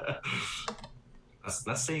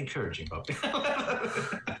 Let's stay encouraging, Bobby.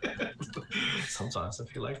 Sometimes I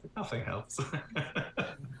feel like nothing helps.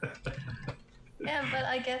 Yeah, but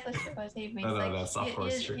I guess I suppose he means No, that's of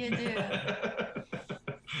course true. You do.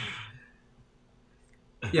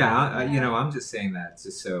 Yeah, I'm just saying that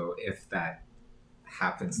just so if that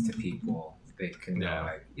happens to people, they can know,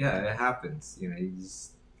 like, yeah, it happens. You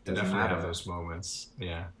just doesn't definitely matter. Have those moments.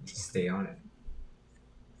 Yeah, just stay on it.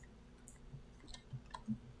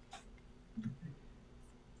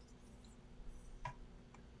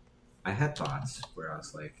 I had thoughts where I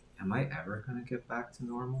was like, am I ever going to get back to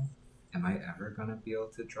normal? Am I ever going to be able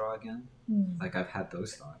to draw again? Like, I've had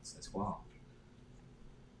those thoughts as well.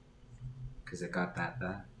 Because it got that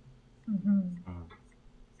bad. Mm-hmm.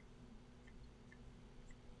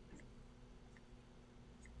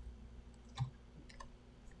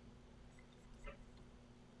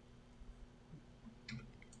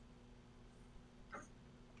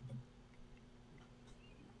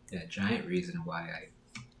 Yeah, a giant reason why I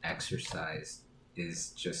exercise is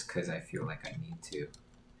just because I feel like I need to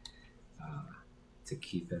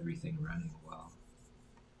keep everything running well.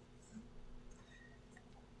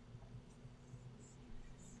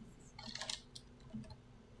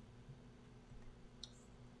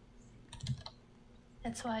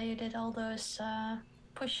 That's why you did all those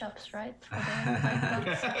push-ups, right? For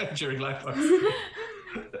the during life box.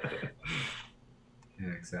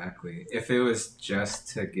 Yeah, exactly. If it was just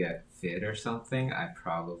to get fit or something, I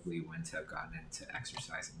probably wouldn't have gotten into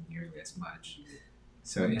exercising nearly as much.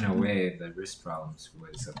 So in a way, the wrist problems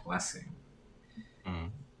was a blessing.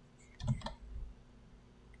 Mm.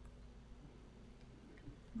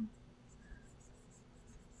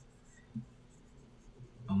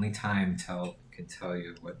 Only time can tell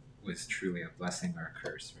you what was truly a blessing or a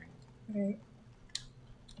curse, right? Right.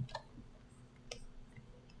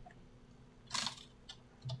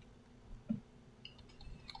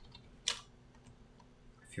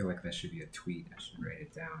 I feel like that should be a tweet. I should write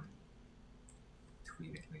it down.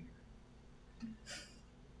 Tweet it later.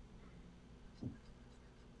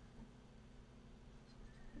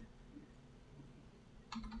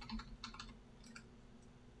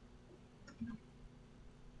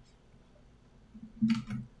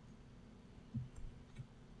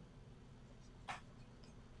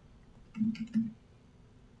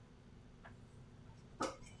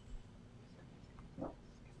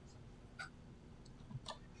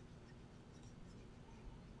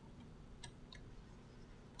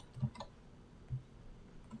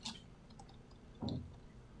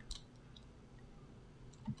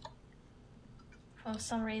 For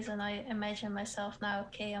some reason, I imagine myself now,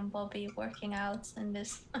 Kay and Bobby, working out in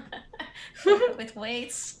this with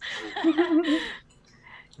weights,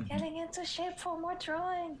 getting into shape for more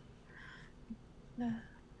drawing.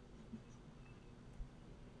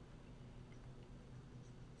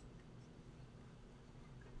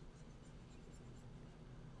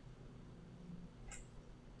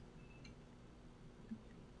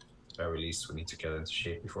 Very least, we need to get into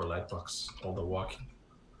shape before Lightbox. All the walking.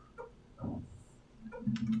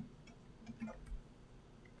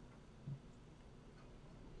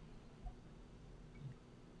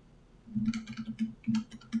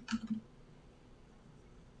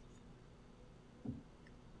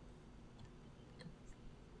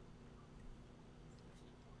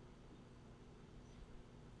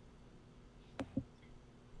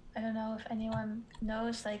 I don't know if anyone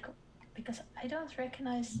knows, like, because I don't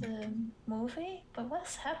recognize the movie, but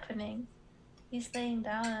what's happening? He's laying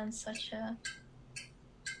down in such a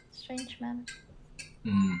strange manner.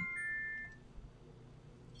 Mm.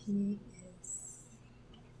 He is.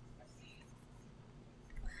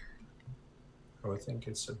 Oh, I think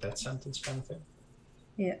it's a death sentence kind of thing.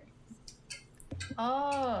 Yeah.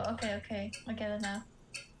 Oh, okay. I get it now.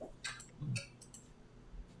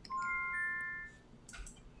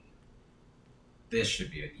 This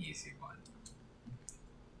should be an easy one.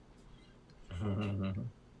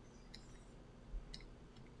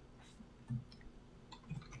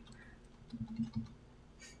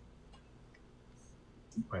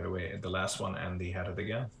 By the way, the last one, Andy had it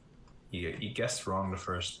again. He guessed wrong the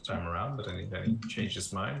first time around, but then he changed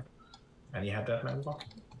his mind, and he had that man walking.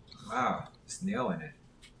 Wow, just nailing it.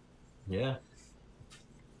 Yeah.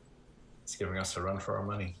 It's giving us a run for our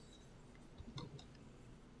money.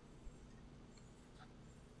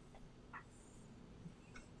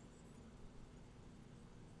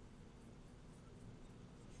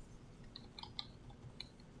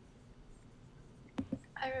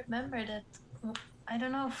 I remember that, I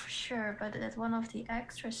don't know for sure, but that one of the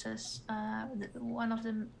actresses, one of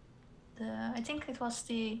the I think it was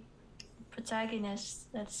the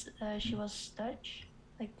protagonist, that's she was Dutch,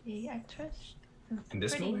 like the actress. In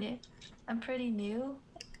this pretty movie? new. I'm pretty new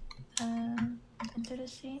into the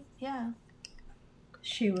scene. Yeah.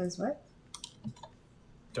 She was what?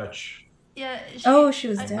 Dutch. Yeah. She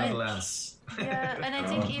was dead. Netherlands. Yeah, and I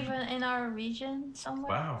think even in our region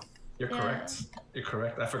somewhere. Wow. You're correct. You're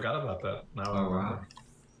correct. I forgot about that. Now I remember.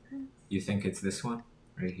 You think it's this one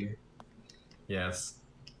right here? Yes.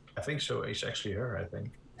 I think so. It's actually her, I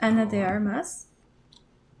think. Ana de Armas.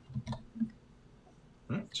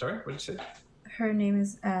 Sorry, what did you say? Her name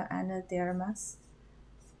is Ana de Armas,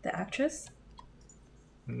 the actress.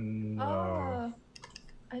 No. Oh,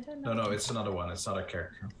 I don't know. No, it's another one. It's not a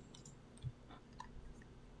character.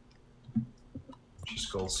 She's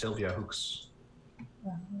called Sylvia Hooks.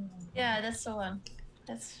 Yeah, that's the one.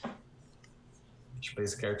 She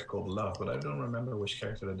plays a character called Love, but I don't remember which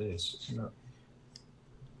character that is. No.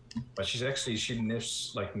 But she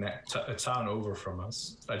lives like a town over from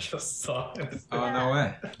us. I just saw it. Oh, no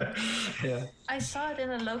way. Yeah. I saw it in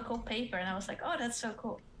a local paper and I was like, oh, that's so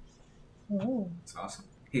cool. Oh. That's awesome.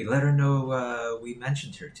 Hey, let her know we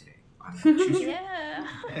mentioned her today. Yeah.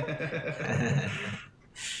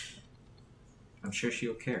 I'm sure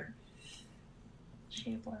she'll care.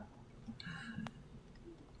 She will.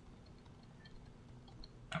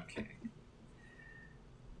 Okay.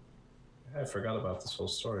 I forgot about this whole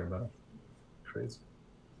story, but crazy.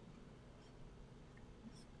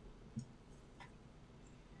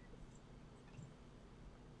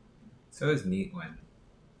 So it's neat when,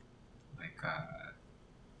 like,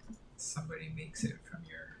 somebody makes it from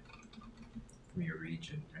your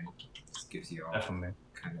region, right? This gives you all Definitely.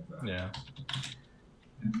 kind of Yeah.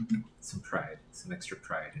 some pride, some extra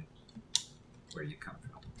pride in where you come from.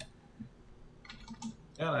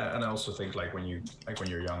 Yeah, and I also think like when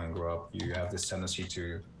you're young and grow up, you have this tendency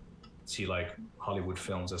to see like Hollywood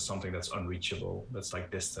films as something that's unreachable, that's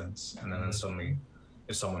like distance, and then suddenly,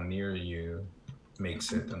 if someone near you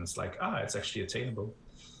makes it, and it's like, it's actually attainable.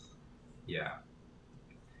 Yeah,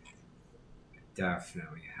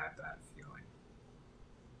 definitely had that feeling.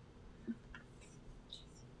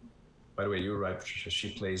 By the way, you were right, Patricia.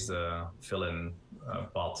 She plays the villain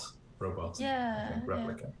robot. Yeah, I think,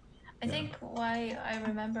 replica. I think why I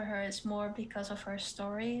remember her is more because of her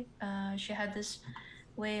story. She had this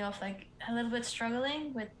way of like a little bit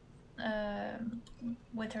struggling with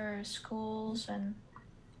her schools and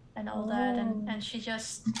all that, and she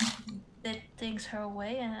just did things her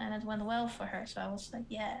way, and it went well for her. So I was like,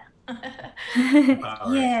 yeah.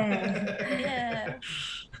 Yeah.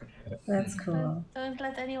 That's cool. Don't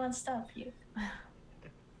let anyone stop you.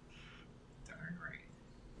 Darn right.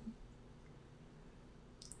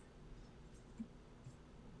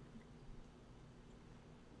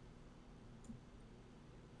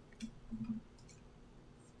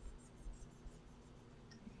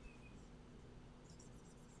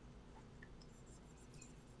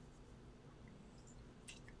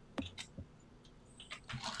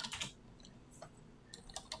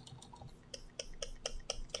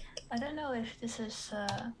 I don't know if this is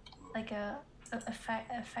like a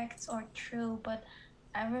fact or true, but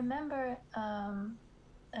I remember Helen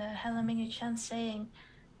Mingyue-Chan saying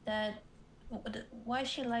that why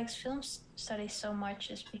she likes film studies so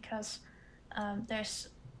much is because there's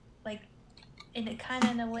like in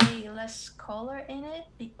a way less color in it,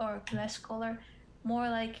 or less color, more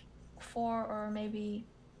like 4 or maybe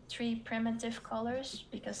 3 primitive colors,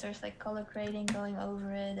 because there's like color grading going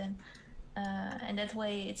over it, and that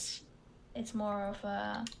way it's more of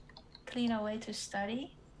a cleaner way to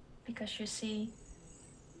study, because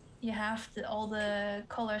you have all the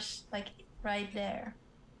colors like right there.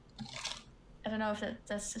 I don't know if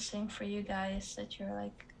that's the same for you guys, that you're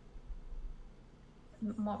like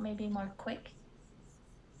maybe more quick.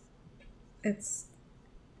 It's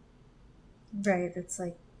right. It's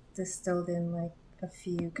like distilled in like a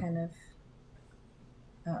few kind of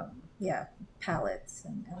palettes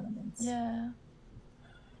and elements. Yeah.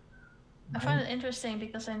 I find it interesting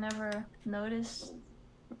because I never noticed,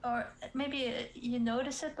 or maybe you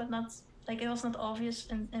notice it, but not like it was not obvious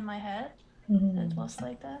in my head. It was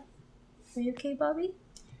like that. Are you okay, Bobby?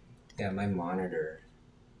 Yeah, my monitor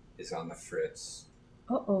is on the fritz.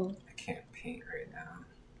 Uh-oh. I can't paint right now.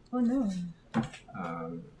 Oh no.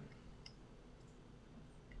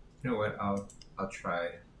 You know what? I'll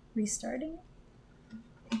try Restarting?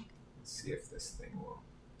 Let's see if this thing will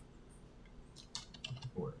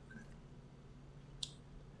work.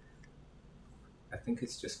 I think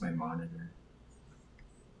it's just my monitor.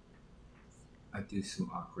 I do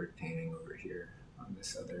some awkward painting over here on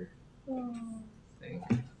this other thing.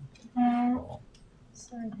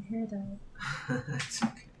 Sorry to hear that. It's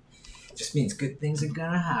okay. It just means good things are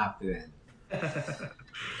gonna happen.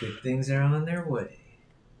 Good things are on their way.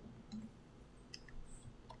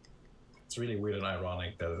 It's really weird and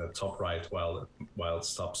ironic that at the top right, while it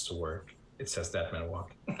stops to work, it says Dead Man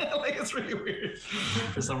Walk. Like, it's really weird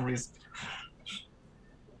for some reason.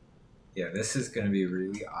 Yeah, this is going to be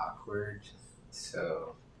really awkward,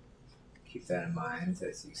 so keep that in mind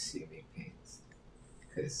as you see me paint,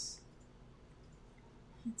 because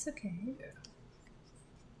It's okay. yeah,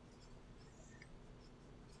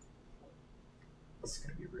 it's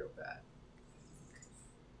going to be real bad.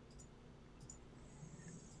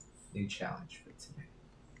 New challenge for today.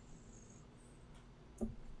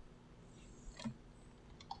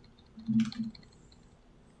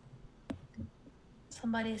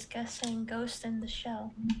 Somebody's guessing Ghost in the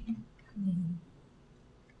Shell.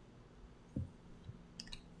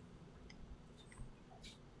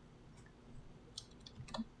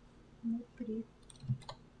 Pretty.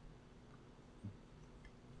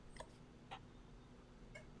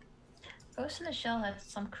 Ghost in the Shell had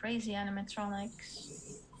some crazy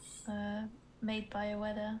animatronics made by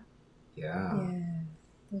Ueda. Yeah. Yeah,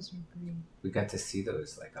 those were great. We got to see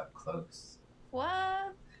those like up close.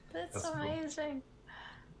 What? That's cool. amazing.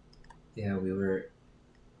 Yeah, we were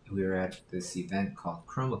at this event called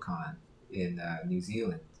ChromaCon in New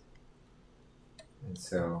Zealand, and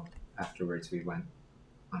so afterwards we went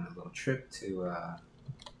on a little trip to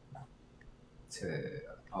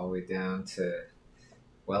all the way down to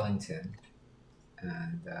Wellington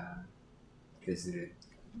and visited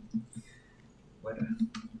Weta.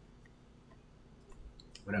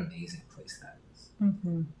 What an amazing place that is.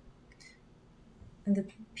 Mm-hmm. And the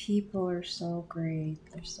people are so great.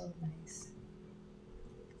 They're so nice.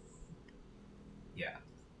 Yeah,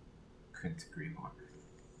 couldn't agree more.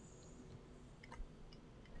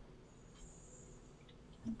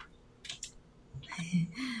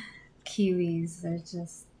 Kiwis are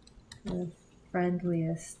just the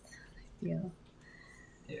friendliest, I feel.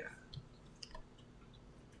 Yeah.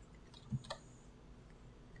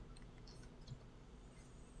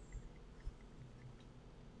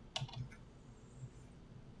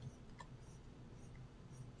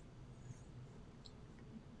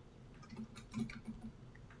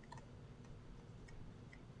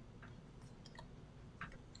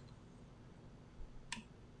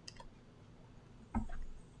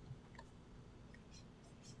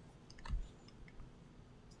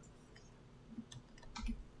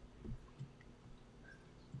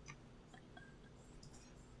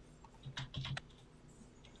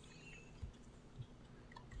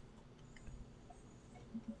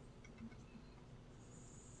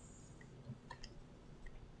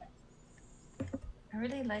 I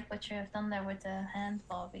really like what you have done there with the hand,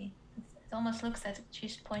 Bobby. It almost looks like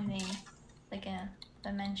she's pointing like a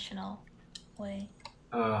dimensional way.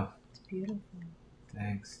 It's beautiful.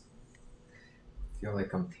 Thanks. I feel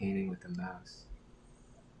like I'm painting with a mouse.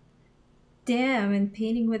 Damn, and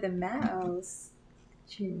painting with a mouse.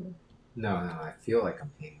 Chiu. No, I feel like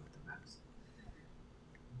I'm painting with a mouse.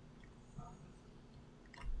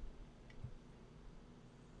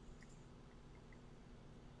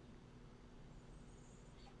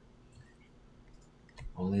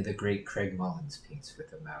 Only the great Craig Mullins paints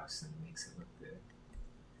with a mouse and makes it look good.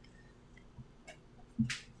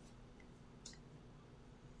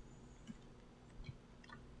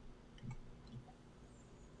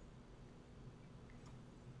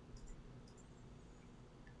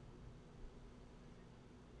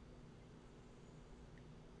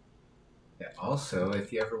 Yeah, also,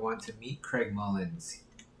 if you ever want to meet Craig Mullins,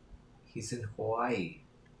 he's in Hawaii,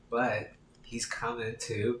 but he's coming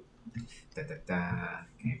to Can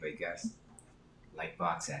anybody guess?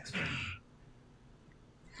 Lightbox Expert.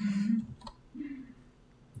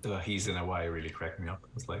 The he's in Hawaii really cracked me up.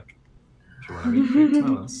 It's like, if you want to meet Craig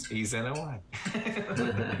Mullins, he's in Hawaii. I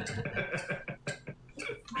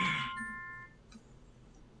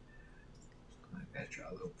gotta draw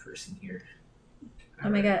a little person here. Oh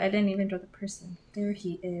my god, I didn't even draw the person. There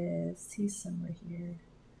he is. He's somewhere here.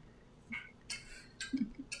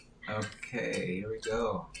 Okay, here we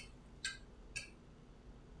go.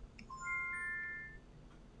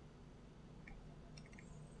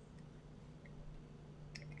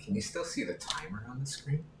 Can you still see the timer on the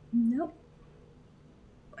screen? Nope.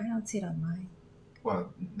 I don't see it on mine.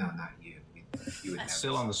 Well, no, not you. You would never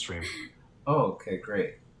Still on the stream. Oh, okay,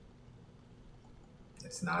 great.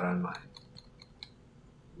 It's not on mine.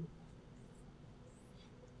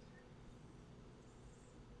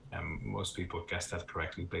 Most people guessed that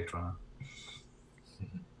correctly, Blade Runner.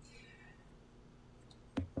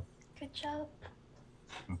 Good job.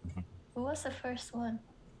 Who was the first one?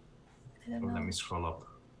 I don't know. Let me scroll up.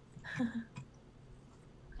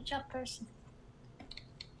 Good job, person.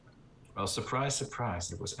 Well, surprise,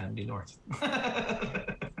 surprise, it was Andy North.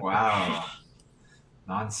 Wow.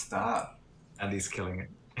 Non-stop. Andy's killing it.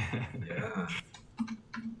 Yeah.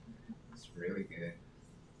 It's really good.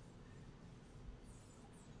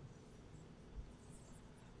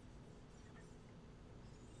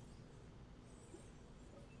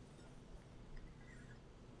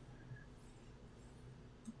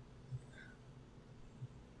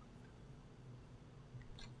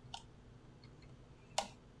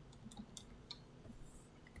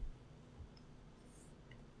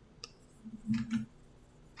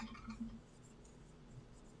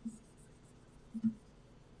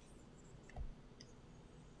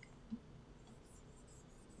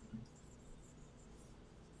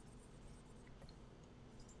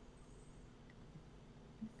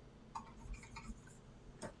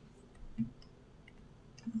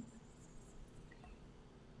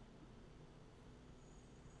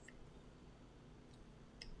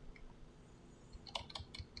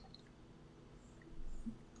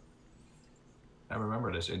 I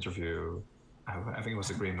remember this interview, I think it was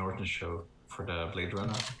the Green Norton show for the Blade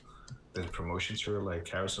Runner. The promotions were like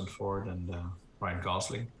Harrison Ford and Ryan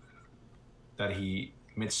Gosling. That he,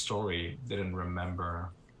 mid-story, didn't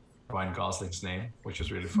remember Ryan Gosling's name, which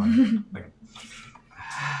was really funny. Like,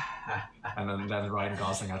 and then Ryan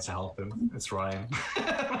Gosling had to help him. It's Ryan.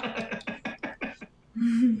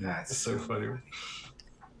 That's It's so funny.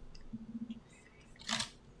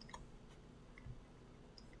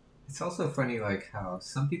 It's also funny, like how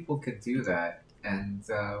some people could do that and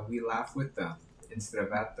we laugh with them instead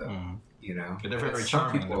of at them. You know, they're very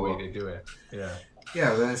charming the way they do it. Yeah.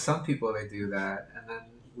 Yeah, but then some people they do that, and then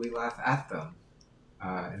we laugh at them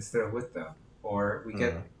instead of with them, or we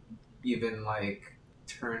get even like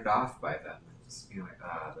turned off by them and just being like,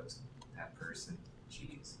 that person,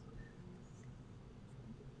 jeez.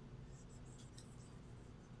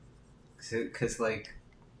 Because like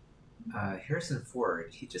Harrison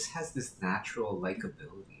Ford, he just has this natural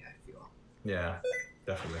likability, I feel. Yeah,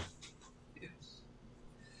 definitely. Yes.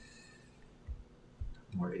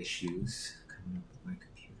 More issues coming up with my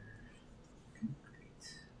computer. Okay,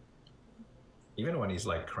 great. Even when he's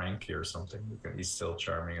like cranky or something, he's still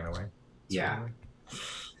charming in a way. Yeah.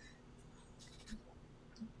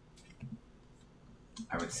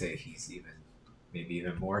 I would say he's maybe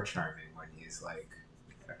even more charming when he's like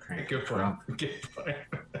a cranky Good drunk. point. Good point.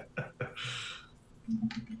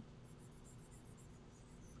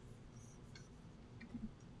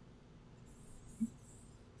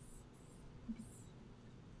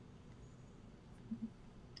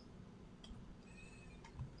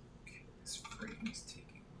 This frame is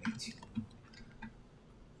taking way too long.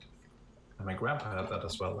 And my grandpa had that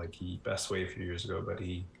as well. Like he passed away a few years ago, but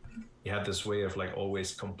he had this way of like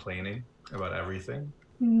always complaining about everything.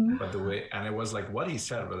 But the way, and it was like what he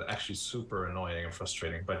said was actually super annoying and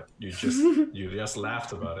frustrating, but you just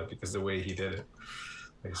laughed about it because the way he did it,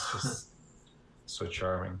 like, it's just so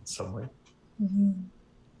charming in some way.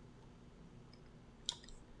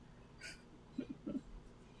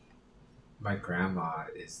 My grandma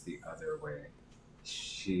is the other way.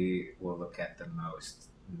 She will look at the most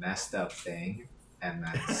messed up thing and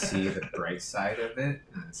then see the bright side of it,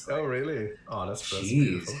 and it's like, oh really? Oh, that's jeez,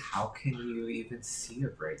 beautiful. how can you even see a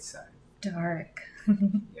bright side? Dark.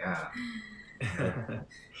 Yeah.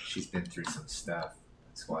 She's been through some stuff.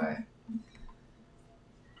 That's why.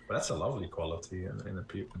 But that's a lovely quality in a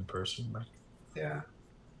person. Like. Yeah.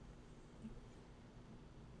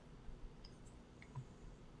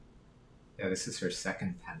 Yeah, this is her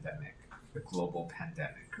second pandemic, the global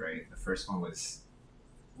pandemic, right? The first one was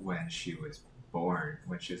when she was born,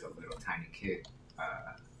 when she was a little tiny kid,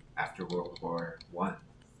 after World War I.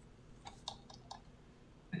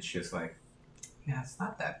 And she was like, yeah, it's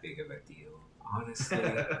not that big of a deal, honestly.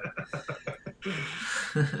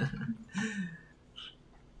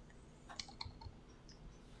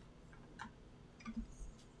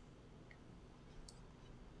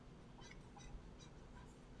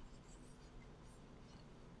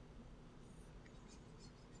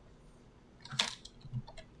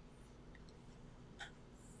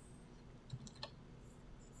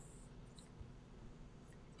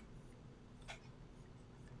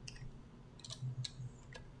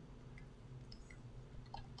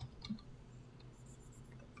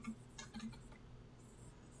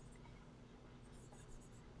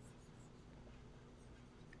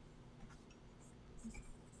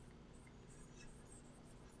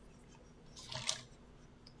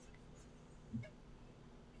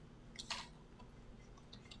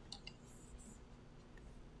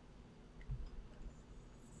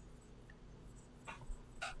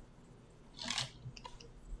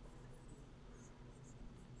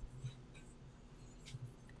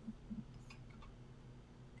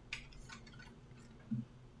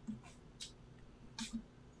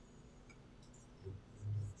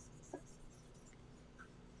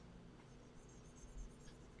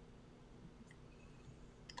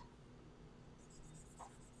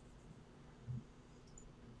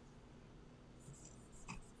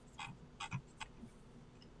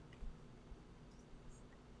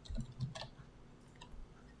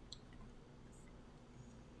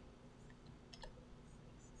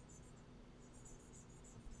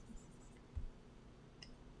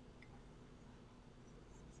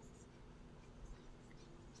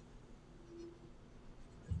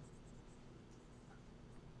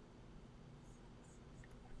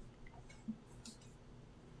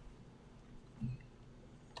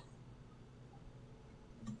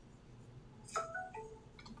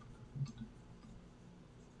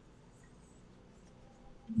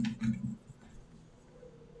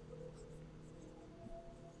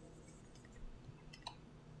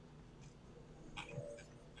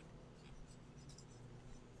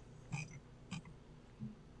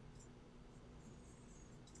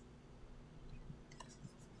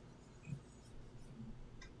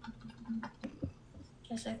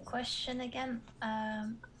 There's a question again,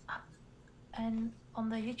 and on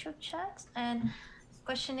the YouTube chat, and the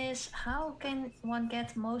question is, how can one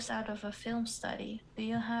get most out of a film study? Do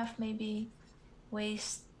you have maybe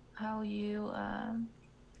ways how you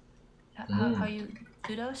how you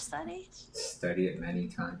do those studies? Study it many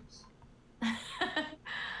times.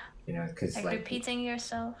 You know, because like repeating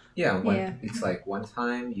yourself. Yeah, Yeah. it's like one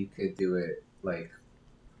time you could do it like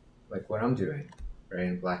what I'm doing, right,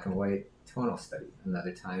 in black and white tonal study.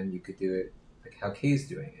 Another time you could do it like how Kay's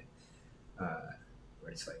doing it,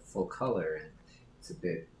 where it's like full color and it's a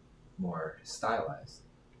bit more stylized,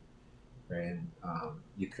 right? And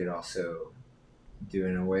you could also do it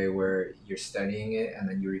in a way where you're studying it and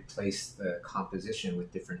then you replace the composition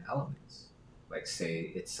with different elements. Like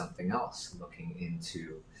say it's something else, looking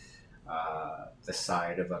into the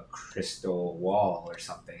side of a crystal wall or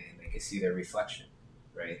something, and they can see their reflection,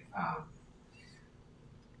 right?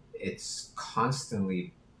 It's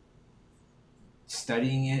constantly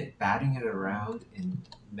studying it, batting it around in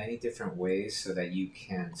many different ways so that you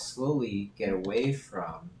can slowly get away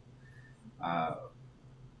from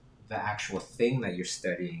the actual thing that you're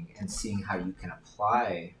studying and seeing how you can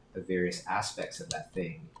apply the various aspects of that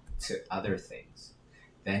thing to other things.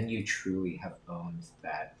 Then you truly have owned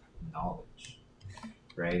that knowledge,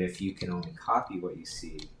 right? If you can only copy what you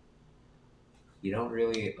see, you don't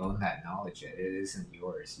really own that knowledge yet. It isn't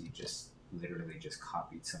yours. You just literally just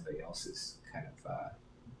copied somebody else's kind of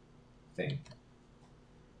thing.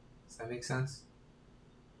 Does that make sense?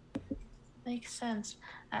 Makes sense.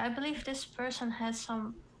 I believe this person had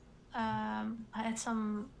some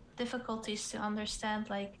difficulties to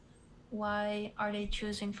understand, like why are they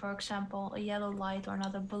choosing, for example, a yellow light or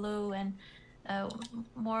not a blue, and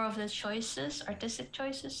more of the choices, artistic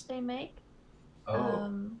choices they make.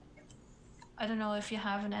 I don't know if you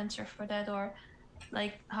have an answer for that, or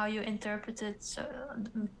like how you interpreted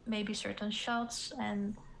maybe certain shots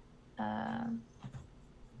and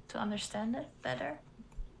to understand it better.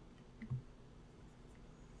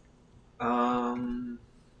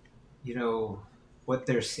 You know, what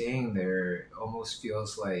they're saying there almost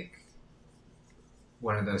feels like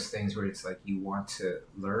one of those things where it's like you want to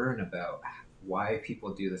learn about why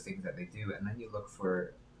people do the things that they do, and then you look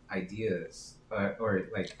for ideas or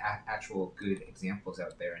like actual good examples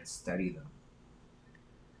out there and study them,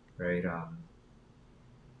 right?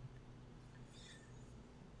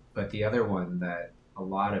 But the other one that a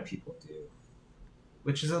lot of people do,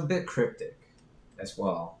 which is a bit cryptic as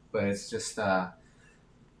well, but it's just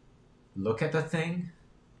look at the thing,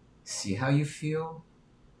 see how you feel,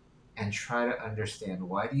 and try to understand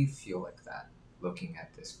why do you feel like that looking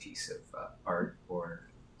at this piece of art or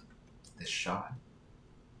this shot.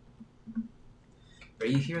 But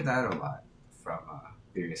you hear that a lot from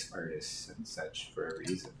various artists and such for a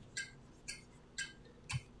reason.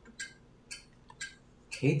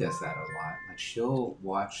 Kay does that a lot. Like she'll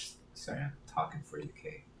watch. Sorry, I'm talking for you,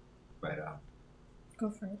 Kay. But Go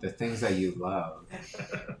for it. the things that you love,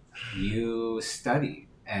 you study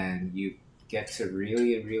and you get to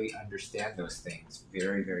really, really understand those things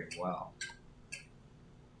very, very well.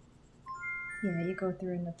 Yeah, you go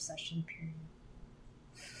through an obsession period.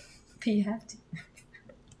 But you have to.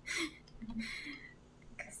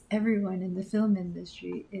 Because everyone in the film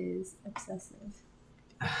industry is obsessive.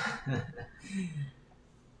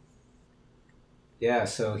 Yeah,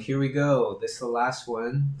 so here we go. This is the last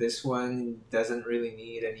one. This one doesn't really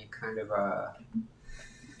need any kind of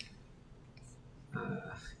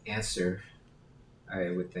answer,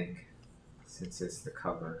 I would think, since it's the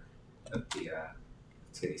cover of the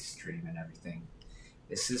today's stream and everything.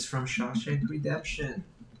 This is from Shawshank Redemption.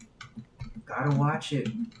 Gotta watch it.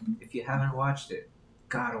 If you haven't watched it,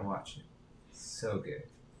 gotta watch it. So good.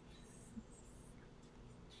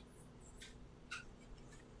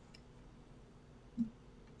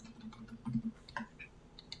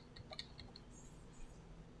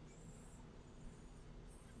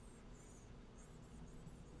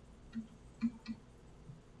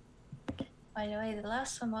 By the way, the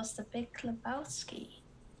last one was the Big Lebowski.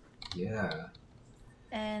 Yeah.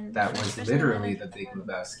 And that was literally the Big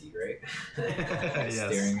Lebowski, right? Yes.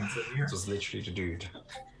 Staring into the mirror. It was literally the dude.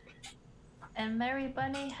 And Mary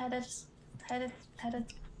Bunny had it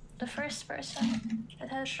the first person that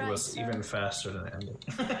had it She right. was even faster than Andy.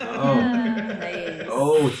 Oh. Nice.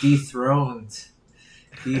 Oh, dethroned.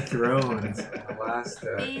 Dethroned. The last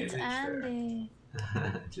Beat image Andy.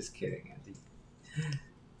 there. Just kidding, Andy.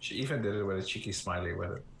 She even did it with a cheeky smiley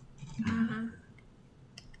with it. Mm-hmm.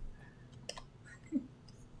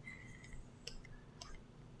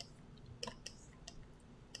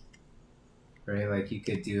 Right, like you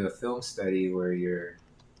could do a film study where you're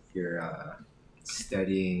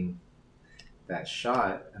studying that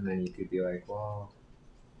shot, and then you could be like, well,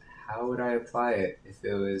 how would I apply it if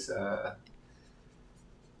it was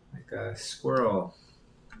like a squirrel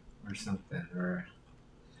or something, or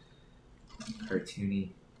a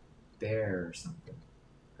cartoony bear or something,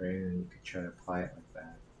 right? And you could try to apply it like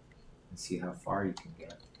that. and see how far you can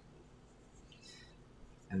get.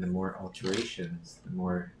 And the more alterations, the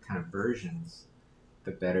more kind of versions,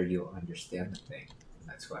 the better you'll understand the thing. And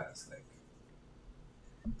that's why I was like,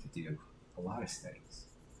 to do a lot of studies.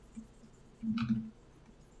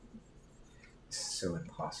 It's so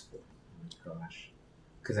impossible. Oh my gosh.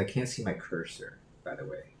 Because I can't see my cursor, by the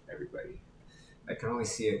way, everybody. I can only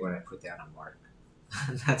see it when I put down a mark.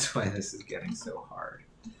 That's why this is getting so hard.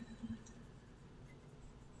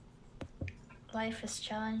 Life is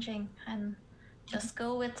challenging, and just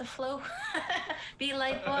go with the flow. Be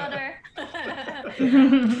like water.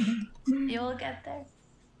 You'll get there.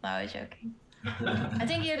 No, I was joking. I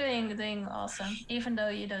think you're doing awesome, even though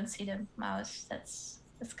you don't see the mouse. That's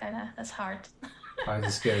hard. I'm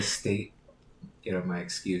just gonna state, my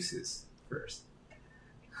excuses first.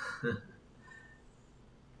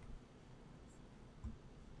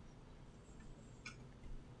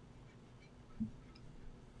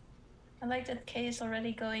 I like that K is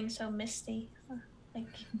already going so misty, like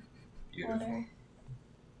Beautiful. water.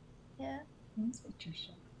 Yeah. Thanks,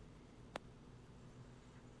 Patricia.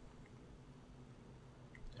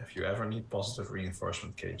 If you ever need positive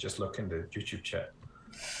reinforcement, Kate, just look in the YouTube chat.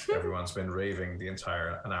 Everyone's been raving the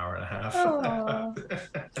entire an hour and a half. Oh,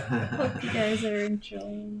 hope you guys are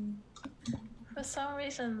enjoying. For some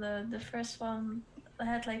reason, the first one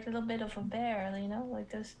had like a little bit of a bear,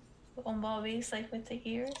 like those Bobbies, like with the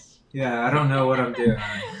ears. Yeah, I don't know what I'm doing.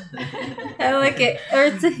 I like it. Or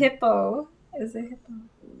it's a hippo. Is it a hippo?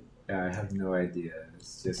 Yeah, I have no idea.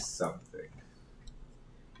 It's just something.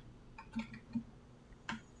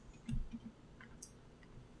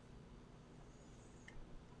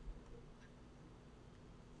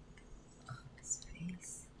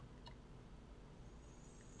 Space.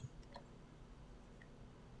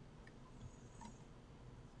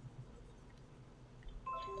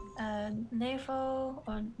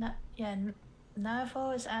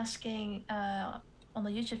 Navo is asking on the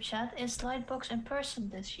YouTube chat, is Lightbox in person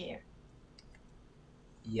this year?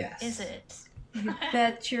 Yes. Is it? You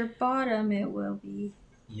bet your bottom it will be.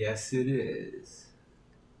 Yes, it is.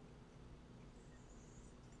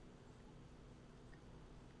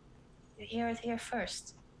 You hear it here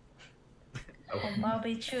first. Oh, On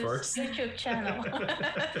Bobby Chu's first? YouTube channel.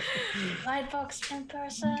 Lightbox in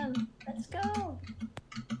person. Let's go.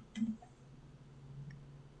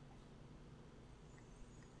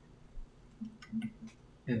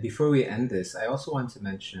 And before we end this, I also want to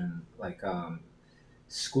mention,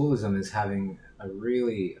 Schoolism is having a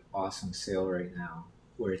really awesome sale right now,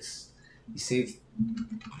 where you save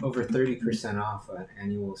over 30% off an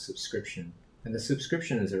annual subscription, and the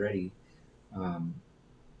subscription is already,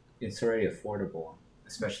 it's already affordable,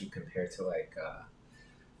 especially compared to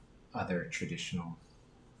other traditional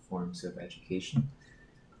forms of education.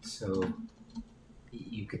 So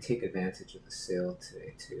you could take advantage of the sale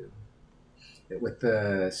today too. With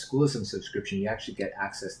the Schoolism subscription, you actually get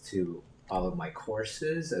access to all of my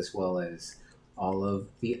courses as well as all of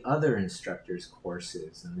the other instructors'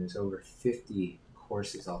 courses. And there's over 50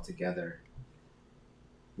 courses altogether,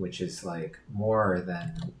 which is more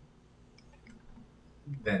than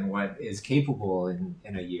what is capable in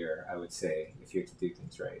a year, I would say, if you're to do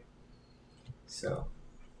things right. So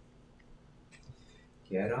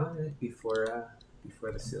get on it before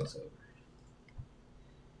the sale's over.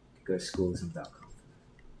 Go to schoolism.com.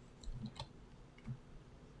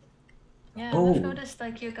 Yeah, Oh. I've noticed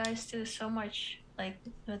you guys do so much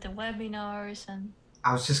with the webinars and.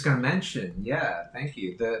 I was just going to mention, yeah, thank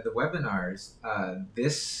you. The webinars.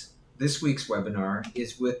 This week's webinar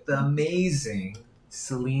is with the amazing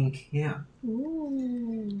Celine Kim.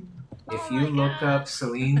 Ooh. If Oh you my look God. up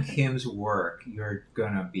Celine Kim's work, you're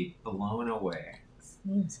gonna be blown away.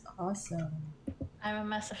 Seems awesome. I'm a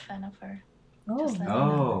massive fan of her. Oh, Just like-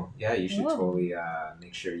 Oh, yeah, you should Whoa. totally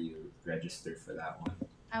make sure you register for that one.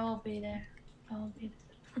 I will be there. I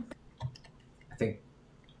think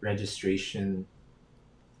registration,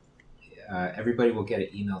 everybody will get an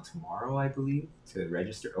email tomorrow, I believe, to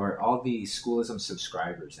register, or all the Schoolism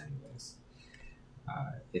subscribers anyways.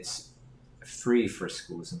 It's free for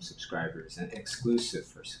Schoolism subscribers and exclusive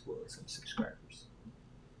for Schoolism subscribers.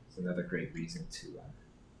 It's another great reason to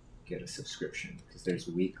get a subscription, because there's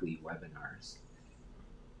weekly webinars.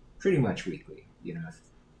 Pretty much weekly,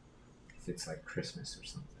 if it's like Christmas or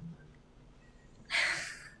something.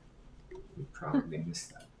 We probably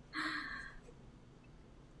missed that.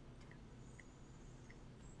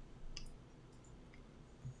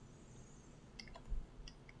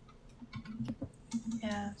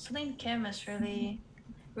 Yeah, Celine Kim is really,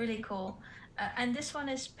 really cool. And this one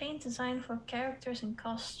is paint design for characters in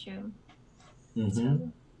costume. Mm-hmm.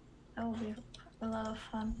 So that will be a lot of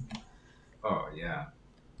fun. Oh, yeah.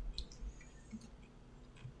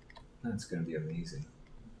 That's going to be amazing.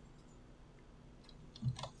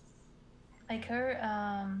 Like her,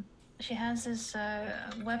 she has this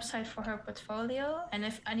website for her portfolio, and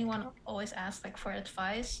if anyone always asks like for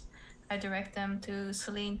advice, I direct them to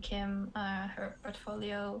Celine Kim, her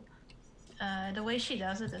portfolio. The way she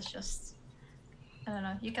does it is just, I don't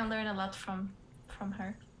know, you can learn a lot from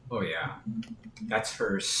her. Oh, yeah. That's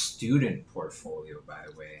her student portfolio, by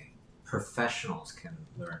the way. Professionals can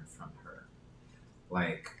learn from her.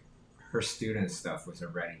 Like, her student stuff was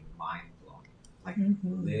already mind-blowing. Like,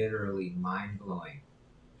 literally mind-blowing.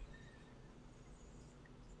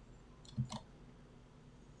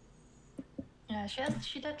 Yeah,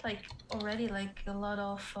 she did like already like a lot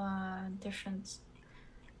of different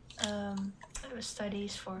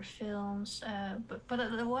studies for films. But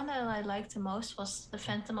the one that I liked the most was The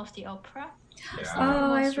Phantom of the Opera. Yeah. The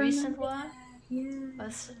Oh, I most recent remember one. that. Yeah.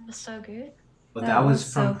 Was so good. But That that was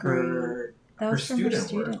was from so great. her, That her was from her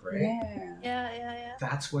student work, student. right? Yeah.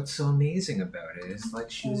 That's what's so amazing about it. Is like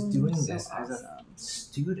she was doing So this as a awesome.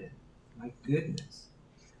 student. My goodness.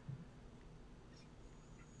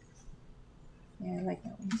 Yeah, I like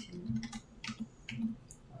that one too.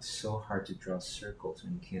 It's so hard to draw circles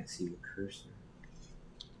when you can't see the cursor.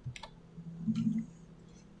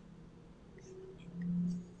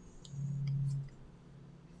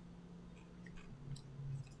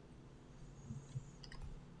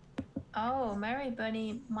 Oh, Mary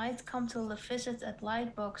Bunny might come to a visit at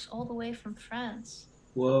Lightbox all the way from France.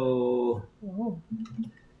 Whoa. Whoa.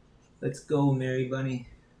 Let's go, Mary Bunny.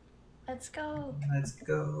 Let's go. Let's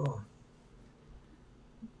go.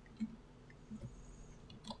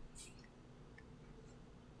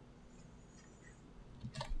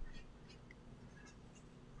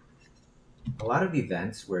 A lot of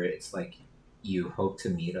events where it's like you hope to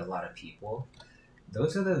meet a lot of people,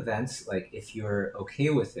 those are the events, like if you're okay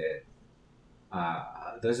with it,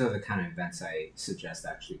 those are the kind of events I suggest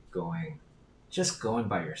actually going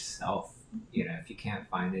by yourself. You know, if you can't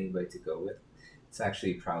find anybody to go with, it's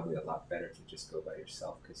actually probably a lot better to just go by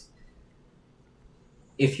yourself, because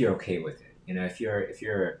if you're okay with it, you know, if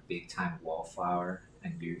you're a big time wallflower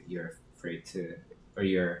and you're afraid to, or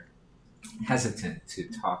you're hesitant to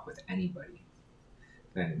talk with anybody,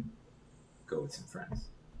 then go with some friends.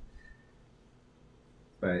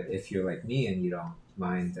 But if you're like me and you don't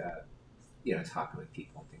mind, talking with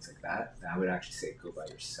people and things like that, then I would actually say go by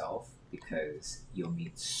yourself, because you'll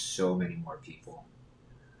meet so many more people.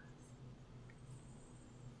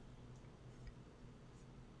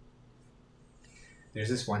 There's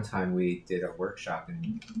this one time we did a workshop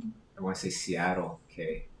in, I want to say Seattle.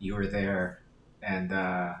 Okay, you were there, and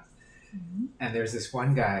there's this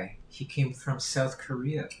one guy. He came from South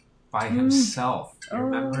Korea by himself. You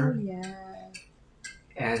remember? Oh, yeah.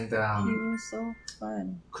 And He was so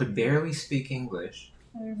fun. could barely speak English.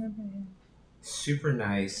 I remember him. Super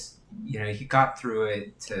nice. You know, he got through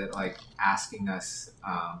it to like asking us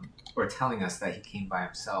or telling us that he came by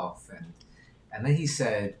himself, and then he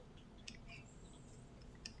said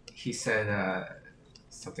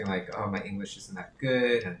something like, "Oh, my English isn't that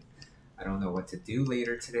good, and I don't know what to do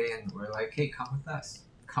later today." And we're like, "Hey, come with us.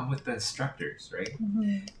 Come with the instructors, right?"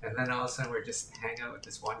 Mm-hmm. And then all of a sudden we're just hanging out with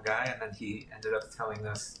this one guy, and then he ended up telling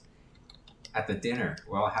us at the dinner,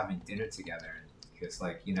 we're all having dinner together, and he was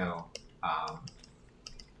like,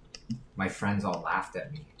 my friends all laughed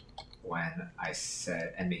at me when I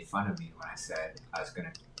said, and made fun of me when I said I was going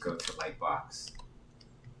to go to Lightbox.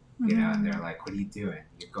 You know, and they're like, "What are you doing?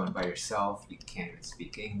 You're going by yourself. You can't even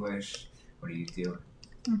speak English. What are you doing?"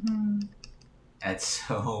 Mm-hmm. And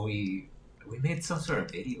so we made some sort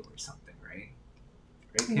of video or something, right?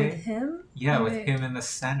 Right, With Kay? him? Yeah, with Right. him in the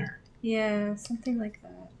center. Yeah, something like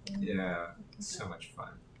that. Yeah, so much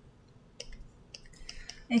fun.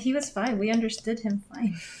 And he was fine. We understood him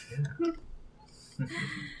fine. Yeah.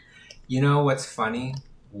 You know what's funny?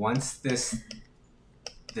 Once this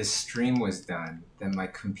stream was done, then my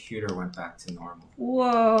computer went back to normal.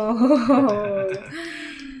 Whoa.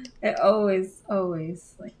 It always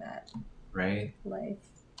like that. Right? Life.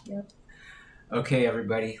 Yep. Okay,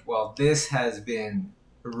 everybody. Well, this has been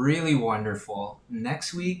really wonderful.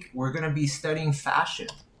 Next week, we're going to be studying fashion.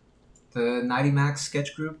 The 90 Max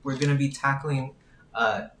sketch group, we're going to be tackling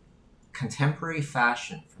contemporary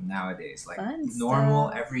fashion from nowadays, like Fun normal,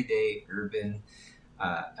 stuff. everyday, urban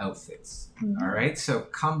outfits. Mhm. All right, so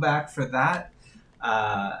come back for that,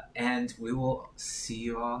 and we will see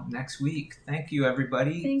you all next week. Thank you,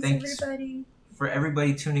 everybody. Thanks everybody. For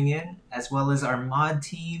everybody tuning in, as well as our mod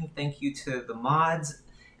team. Thank you to the mods,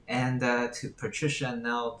 and to Patricia and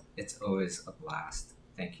Nell. It's always a blast.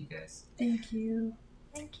 Thank you, guys. Thank you.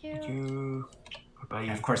 Thank you. Thank you. Bye.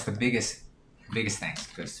 And of course, the biggest thanks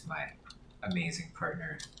goes to my amazing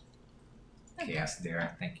partner, Kay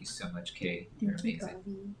Acedera. Thank you so much, Kay. You're Thank you, amazing.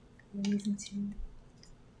 Bobby. You're amazing too.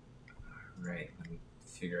 All right, let me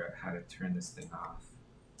figure out how to turn this thing off.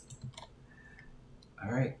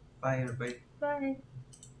 All right, bye everybody. Bye.